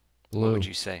 What would Blue.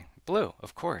 you say? Blue,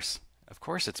 of course. Of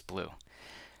course it's blue.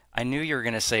 I knew you were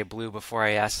going to say blue before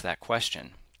I asked that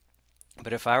question.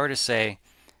 But if I were to say,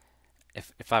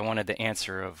 if I wanted the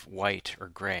answer of white or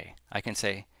gray, I can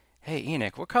say, hey,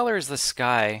 Enoch, what color is the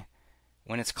sky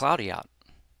when it's cloudy out?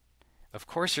 Of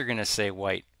course you're going to say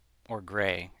white or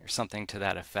gray or something to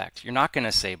that effect. You're not going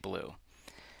to say blue.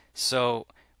 So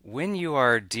when you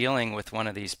are dealing with one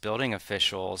of these building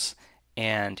officials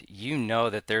and you know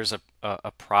that there's a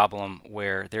problem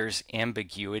where there's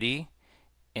ambiguity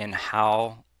in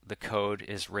how the code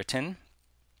is written,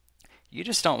 you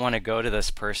just don't want to go to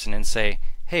this person and say,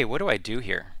 hey, what do I do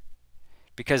here?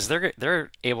 Because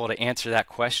they're able to answer that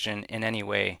question in any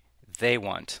way they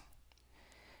want.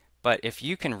 But if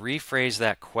you can rephrase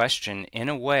that question in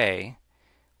a way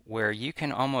where you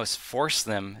can almost force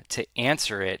them to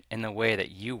answer it in the way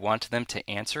that you want them to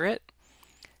answer it,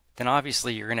 then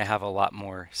obviously you're going to have a lot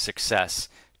more success.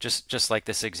 Just like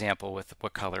this example with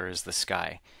what color is the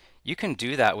sky. You can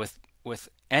do that with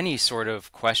any sort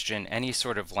of question, any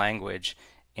sort of language,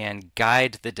 and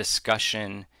guide the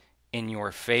discussion in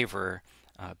your favor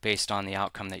based on the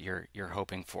outcome that you're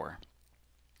hoping for.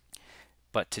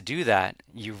 But to do that,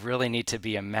 you really need to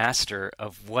be a master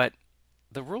of what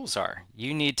the rules are.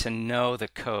 You need to know the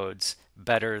codes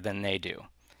better than they do.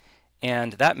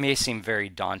 And that may seem very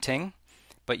daunting,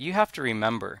 but you have to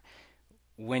remember,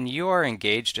 when you are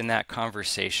engaged in that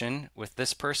conversation with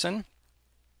this person,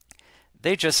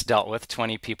 they just dealt with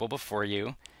 20 people before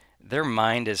you. Their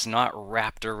mind is not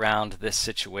wrapped around this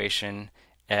situation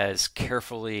as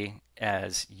carefully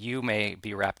as you may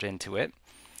be wrapped into it.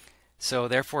 So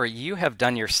therefore, you have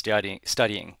done your studying.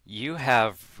 You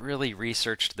have really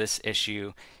researched this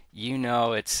issue. You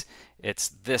know it's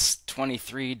this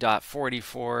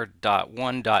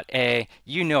 23.44.1.a.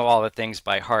 You know all the things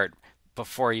by heart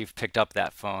before you've picked up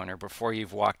that phone or before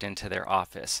you've walked into their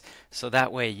office. So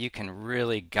that way you can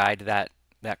really guide that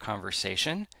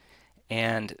conversation,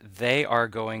 and they are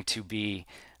going to be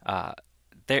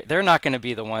they're not going to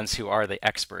be the ones who are the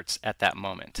experts at that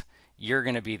moment. You're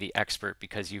going to be the expert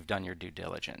because you've done your due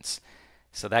diligence.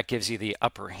 So that gives you the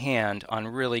upper hand on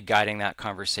really guiding that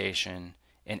conversation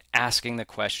and asking the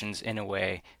questions in a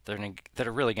way that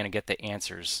are really going to get the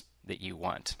answers that you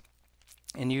want.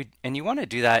 And you want to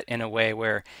do that in a way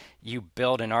where you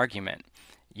build an argument.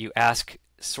 You ask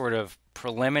sort of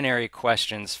preliminary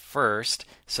questions first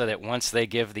so that once they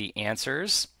give the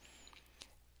answers,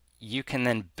 you can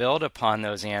then build upon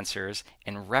those answers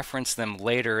and reference them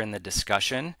later in the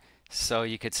discussion. So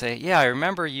you could say, yeah, I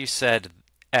remember you said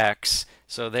X,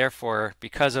 so therefore,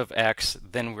 because of X,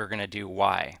 then we're going to do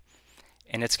Y.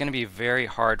 And it's going to be very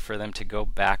hard for them to go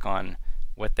back on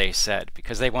what they said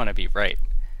because they want to be right.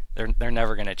 They're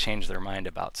never going to change their mind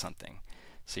about something.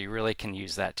 So you really can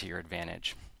use that to your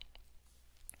advantage.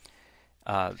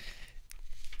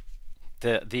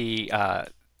 The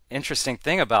interesting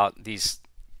thing about these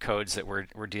codes that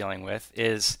we're dealing with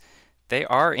is they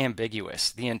are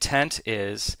ambiguous. The intent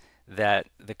is that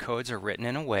the codes are written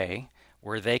in a way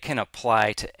where they can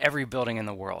apply to every building in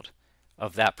the world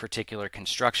of that particular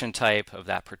construction type, of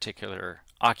that particular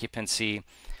occupancy.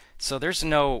 So there's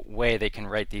no way they can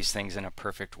write these things in a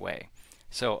perfect way.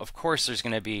 So of course there's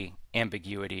going to be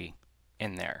ambiguity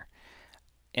in there.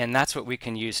 And that's what we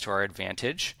can use to our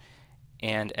advantage.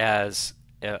 And as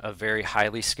a very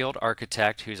highly skilled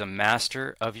architect who's a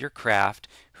master of your craft,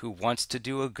 who wants to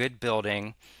do a good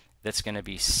building that's going to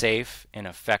be safe and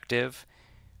effective,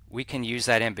 we can use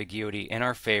that ambiguity in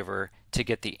our favor to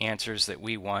get the answers that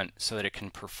we want so that it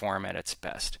can perform at its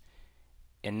best,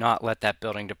 and not let that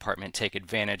building department take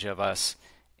advantage of us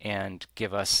and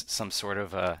give us some sort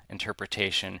of a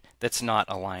interpretation that's not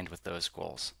aligned with those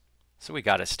goals. So we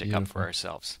got to stick up for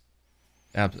ourselves.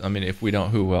 I mean, if we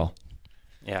don't, who will?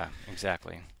 Yeah,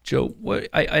 exactly. Joe,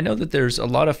 I know that there's a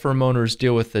lot of firm owners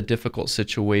deal with the difficult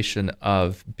situation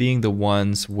of being the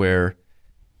ones where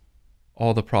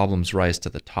all the problems rise to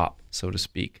the top, so to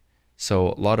speak. So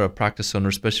a lot of practice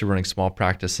owners, especially running small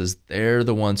practices, they're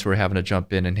the ones who are having to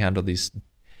jump in and handle these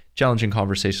challenging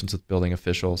conversations with building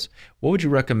officials. What would you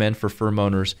recommend for firm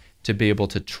owners to be able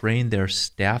to train their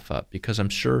staff up? Because I'm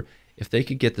sure if they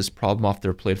could get this problem off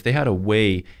their plate, if they had a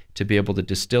way to be able to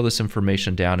distill this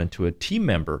information down into a team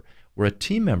member, where a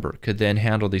team member could then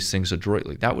handle these things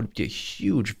adroitly, that would get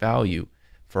huge value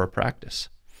for our practice.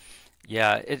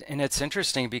 Yeah, and it's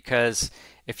interesting because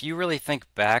if you really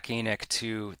think back, Enoch,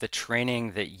 to the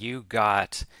training that you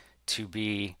got to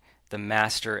be the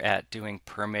master at doing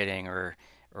permitting or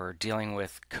dealing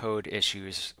with code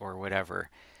issues or whatever,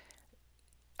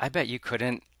 I bet you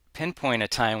couldn't pinpoint a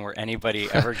time where anybody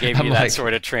ever gave I'm you that like,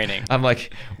 sort of training. I'm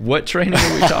like, what training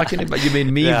are we talking about? You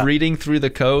mean me Yeah. reading through the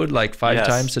code like 5 Yes.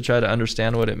 times to try to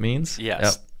understand what it means?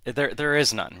 Yes. There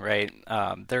is none, right?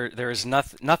 There is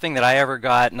nothing that I ever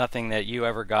got, nothing that you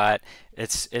ever got.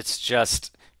 It's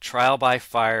just trial by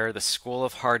fire, the school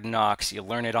of hard knocks. You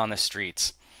learn it on the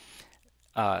streets.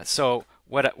 So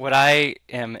what I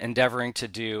am endeavoring to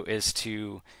do is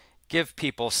to give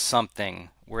people something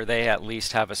where they at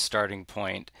least have a starting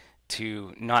point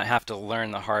to not have to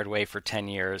learn the hard way for 10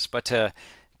 years, but to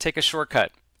take a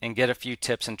shortcut and get a few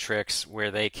tips and tricks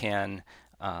where they can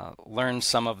learn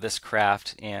some of this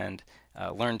craft and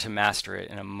learn to master it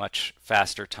in a much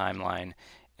faster timeline.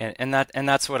 And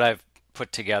that's what I've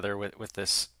put together with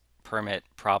this permit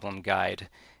problem guide.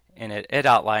 And it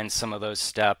outlines some of those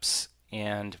steps.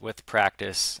 And with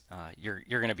practice, you're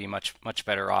going to be much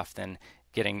better off than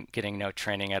getting no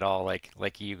training at all,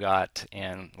 like you got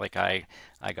and like I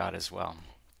got as well.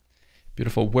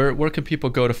 Beautiful. Where can people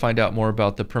go to find out more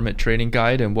about the permit training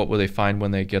guide, and what will they find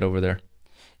when they get over there?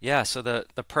 Yeah, so the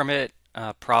permit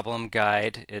problem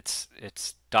guide, it's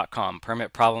 .com,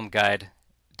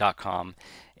 permitproblemguide.com,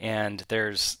 and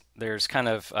there's kind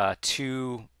of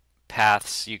two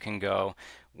paths you can go.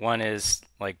 One is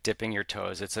like dipping your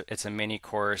toes. It's a mini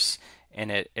course, and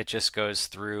it just goes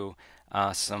through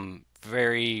some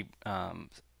very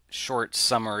short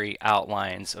summary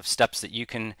outlines of steps that you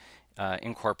can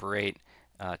incorporate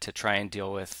to try and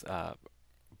deal with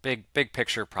big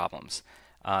picture problems.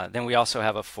 Then we also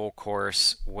have a full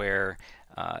course where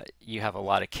you have a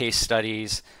lot of case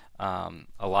studies, a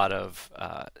lot of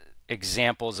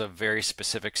examples of very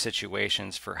specific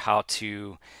situations for how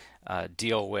to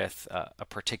deal with a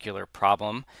particular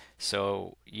problem.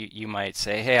 So you might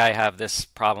say, hey, I have this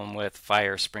problem with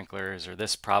fire sprinklers or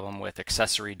this problem with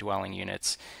accessory dwelling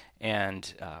units.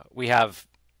 And we have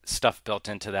stuff built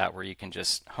into that where you can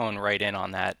just hone right in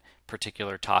on that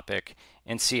particular topic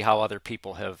and see how other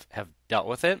people have dealt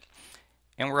with it.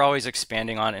 And we're always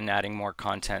expanding on it and adding more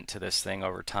content to this thing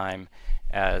over time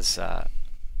as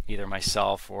either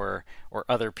myself or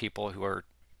other people who are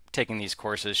taking these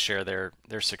courses share their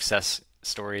success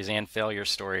stories and failure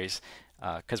stories,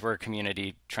 because we're a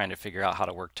community trying to figure out how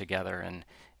to work together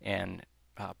and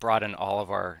broaden all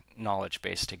of our knowledge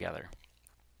base together.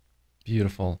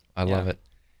 Beautiful. I love it.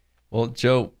 Well,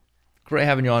 Joe, great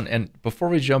having you on. And before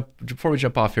we jump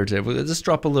off here today, we'll just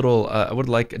drop a little. I would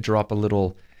like to drop a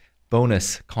little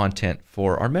bonus content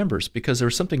for our members, because there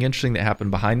was something interesting that happened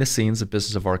behind the scenes of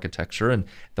Business of Architecture and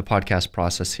the podcast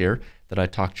process here that I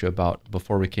talked to you about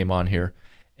before we came on here.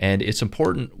 And it's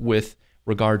important with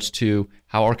regards to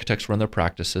how architects run their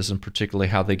practices, and particularly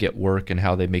how they get work and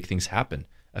how they make things happen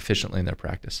efficiently in their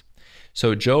practice.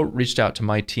 So Joe reached out to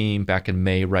my team back in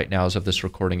May. Right now, as of this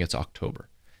recording, it's October.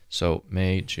 So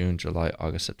May, June, July,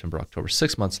 August, September, October,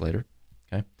 6 months later.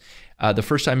 Okay. The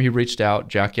first time he reached out,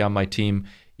 Jackie on my team,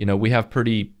 we have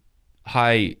pretty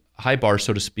high bar,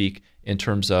 so to speak, in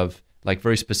terms of like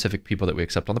very specific people that we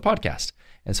accept on the podcast.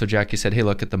 And so Jackie said, hey,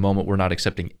 look, at the moment, we're not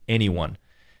accepting anyone.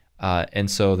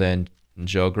 And so then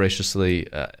Joe graciously,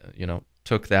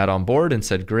 took that on board and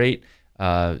said, great.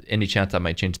 Any chance that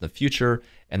might change in the future?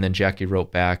 And then Jackie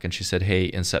wrote back and she said, hey,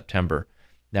 in September.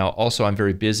 Now, also, I'm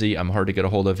very busy. I'm hard to get a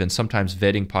hold of. And sometimes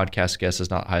vetting podcast guests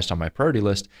is not highest on my priority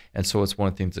list. And so it's one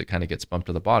of the things that kind of gets bumped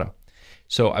to the bottom.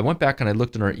 So I went back and I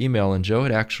looked in our email, and Joe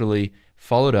had actually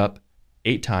followed up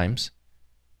 8 times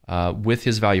with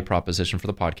his value proposition for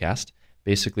the podcast,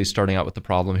 basically starting out with the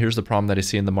problem. Here's the problem that I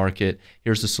see in the market.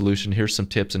 Here's the solution. Here's some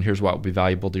tips. And here's what will be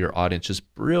valuable to your audience.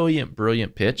 Just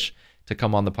brilliant pitch to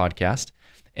come on the podcast.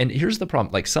 And here's the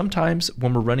problem. Like sometimes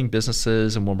when we're running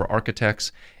businesses and when we're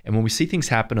architects and when we see things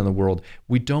happen in the world,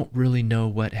 we don't really know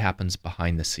what happens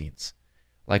behind the scenes,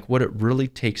 like what it really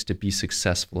takes to be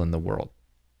successful in the world.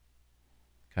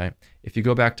 Okay. If you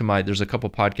go back to there's a couple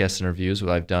podcast interviews that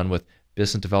I've done with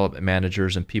business development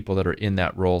managers and people that are in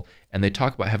that role, and they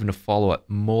talk about having to follow up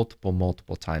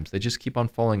multiple times. They just keep on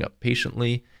following up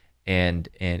patiently and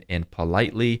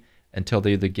politely until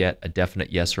they either get a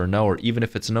definite yes or no, or even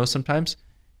if it's a no sometimes,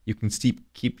 you can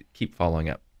keep following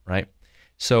up, right?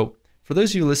 So for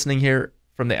those of you listening here,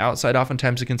 from the outside,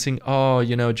 oftentimes it can seem, oh,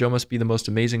 Joe must be the most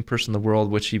amazing person in the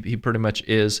world, which he pretty much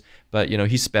is, but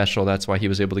he's special. That's why he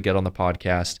was able to get on the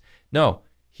podcast. No,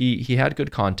 he had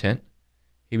good content.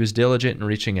 He was diligent in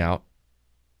reaching out.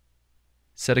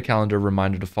 Set a calendar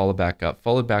reminder to follow back up.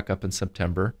 Followed back up in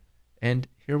September, and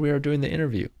here we are doing the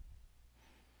interview.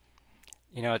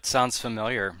 It sounds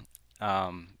familiar.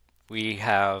 We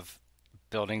have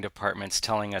building departments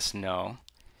telling us no.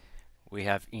 We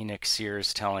have Enoch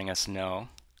Sears telling us no.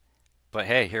 But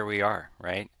hey, here we are,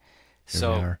 right?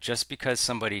 So just because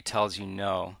somebody tells you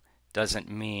no doesn't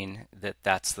mean that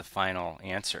that's the final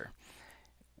answer.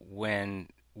 When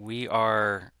we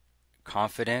are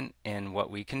confident in what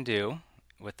we can do,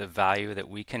 with the value that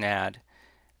we can add,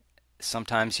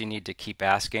 sometimes you need to keep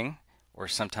asking, or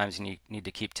sometimes you need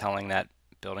to keep telling that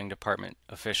building department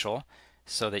official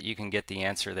so that you can get the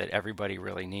answer that everybody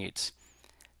really needs.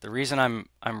 The reason I'm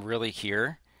really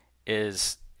here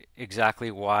is exactly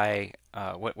why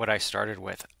what I started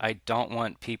with. I don't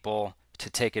want people to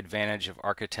take advantage of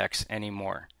architects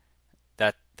anymore.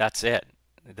 That's it.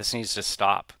 This needs to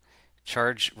stop.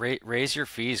 Raise your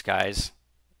fees, guys.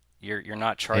 You're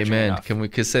not charging enough. Can we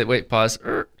say, wait, pause.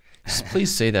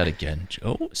 Please say that again,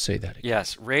 Joe. Say that again.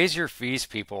 Yes, raise your fees,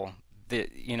 people.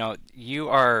 You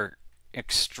are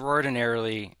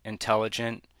extraordinarily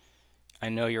intelligent. I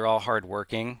know you're all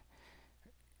hardworking.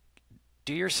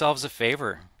 Do yourselves a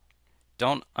favor.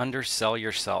 Don't undersell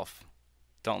yourself.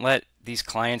 Don't let these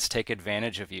clients take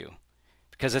advantage of you,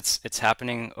 because it's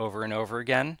happening over and over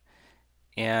again,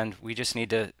 and we just need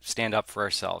to stand up for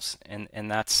ourselves. And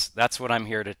that's what I'm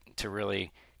here to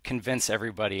really convince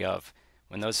everybody of.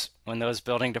 When those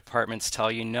building departments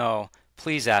tell you no,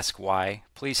 please ask why.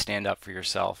 Please stand up for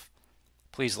yourself.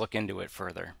 Please look into it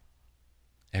further.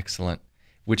 Excellent.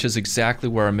 Which is exactly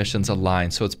where our missions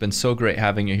align. So it's been so great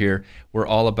having you here. We're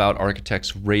all about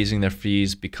architects raising their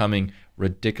fees, becoming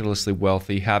ridiculously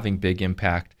wealthy, having big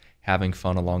impact, having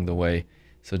fun along the way.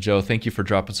 So Joe, thank you for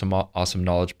dropping some awesome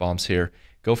knowledge bombs here.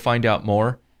 Go find out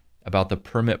more about the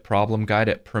Permit Problem Guide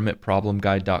at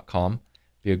permitproblemguide.com.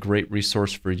 Be a great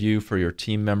resource for you, for your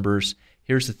team members.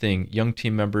 Here's the thing, young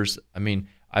team members,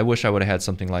 I wish I would have had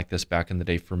something like this back in the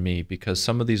day for me, because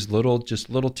some of these little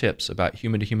tips about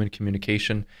human-to-human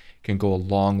communication can go a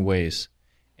long ways.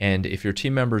 And if your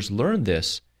team members learn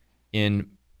this in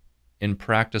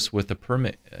practice with the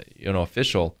permit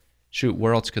official, shoot,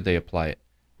 where else could they apply it?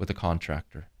 With a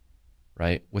contractor,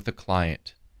 right? With a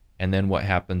client. And then what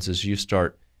happens is you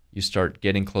start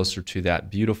getting closer to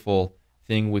that beautiful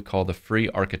thing we call the free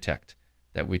architect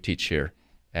that we teach here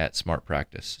at Smart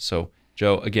Practice. So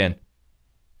Joe, again,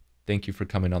 thank you for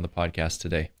coming on the podcast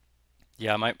today.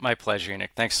 Yeah, my pleasure, Enoch.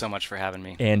 Thanks so much for having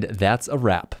me. And that's a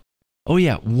wrap. Oh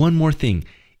yeah, one more thing.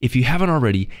 If you haven't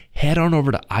already, head on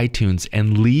over to iTunes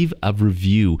and leave a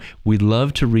review. We'd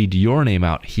love to read your name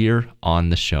out here on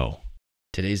the show.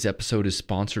 Today's episode is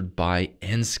sponsored by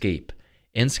Enscape.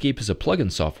 Enscape is a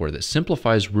plugin software that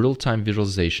simplifies real-time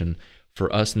visualization for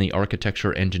us in the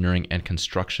architecture, engineering, and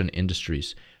construction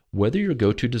industries. Whether your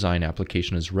go-to design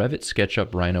application is Revit,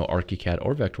 SketchUp, Rhino, ArchiCAD,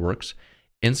 or Vectorworks,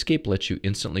 Enscape lets you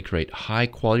instantly create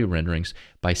high-quality renderings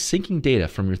by syncing data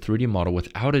from your 3D model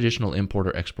without additional import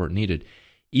or export needed.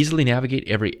 Easily navigate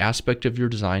every aspect of your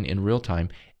design in real time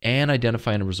and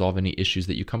identify and resolve any issues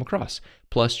that you come across.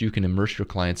 Plus, you can immerse your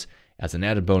clients as an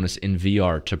added bonus in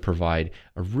VR to provide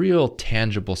a real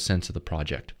tangible sense of the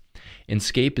project.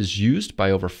 Enscape is used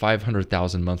by over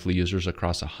 500,000 monthly users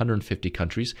across 150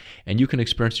 countries, and you can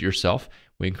experience it yourself.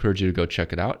 We encourage you to go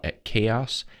check it out at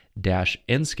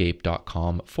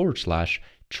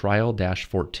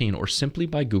chaos-enscape.com/trial-14, or simply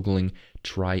by Googling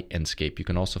Try Enscape. You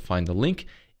can also find the link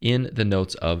in the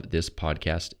notes of this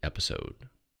podcast episode.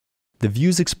 The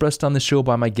views expressed on the show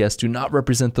by my guests do not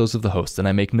represent those of the host, and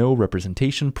I make no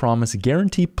representation, promise,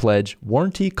 guarantee, pledge,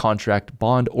 warranty, contract,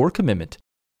 bond, or commitment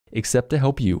except to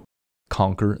help you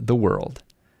conquer the world.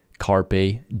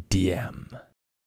 Carpe diem.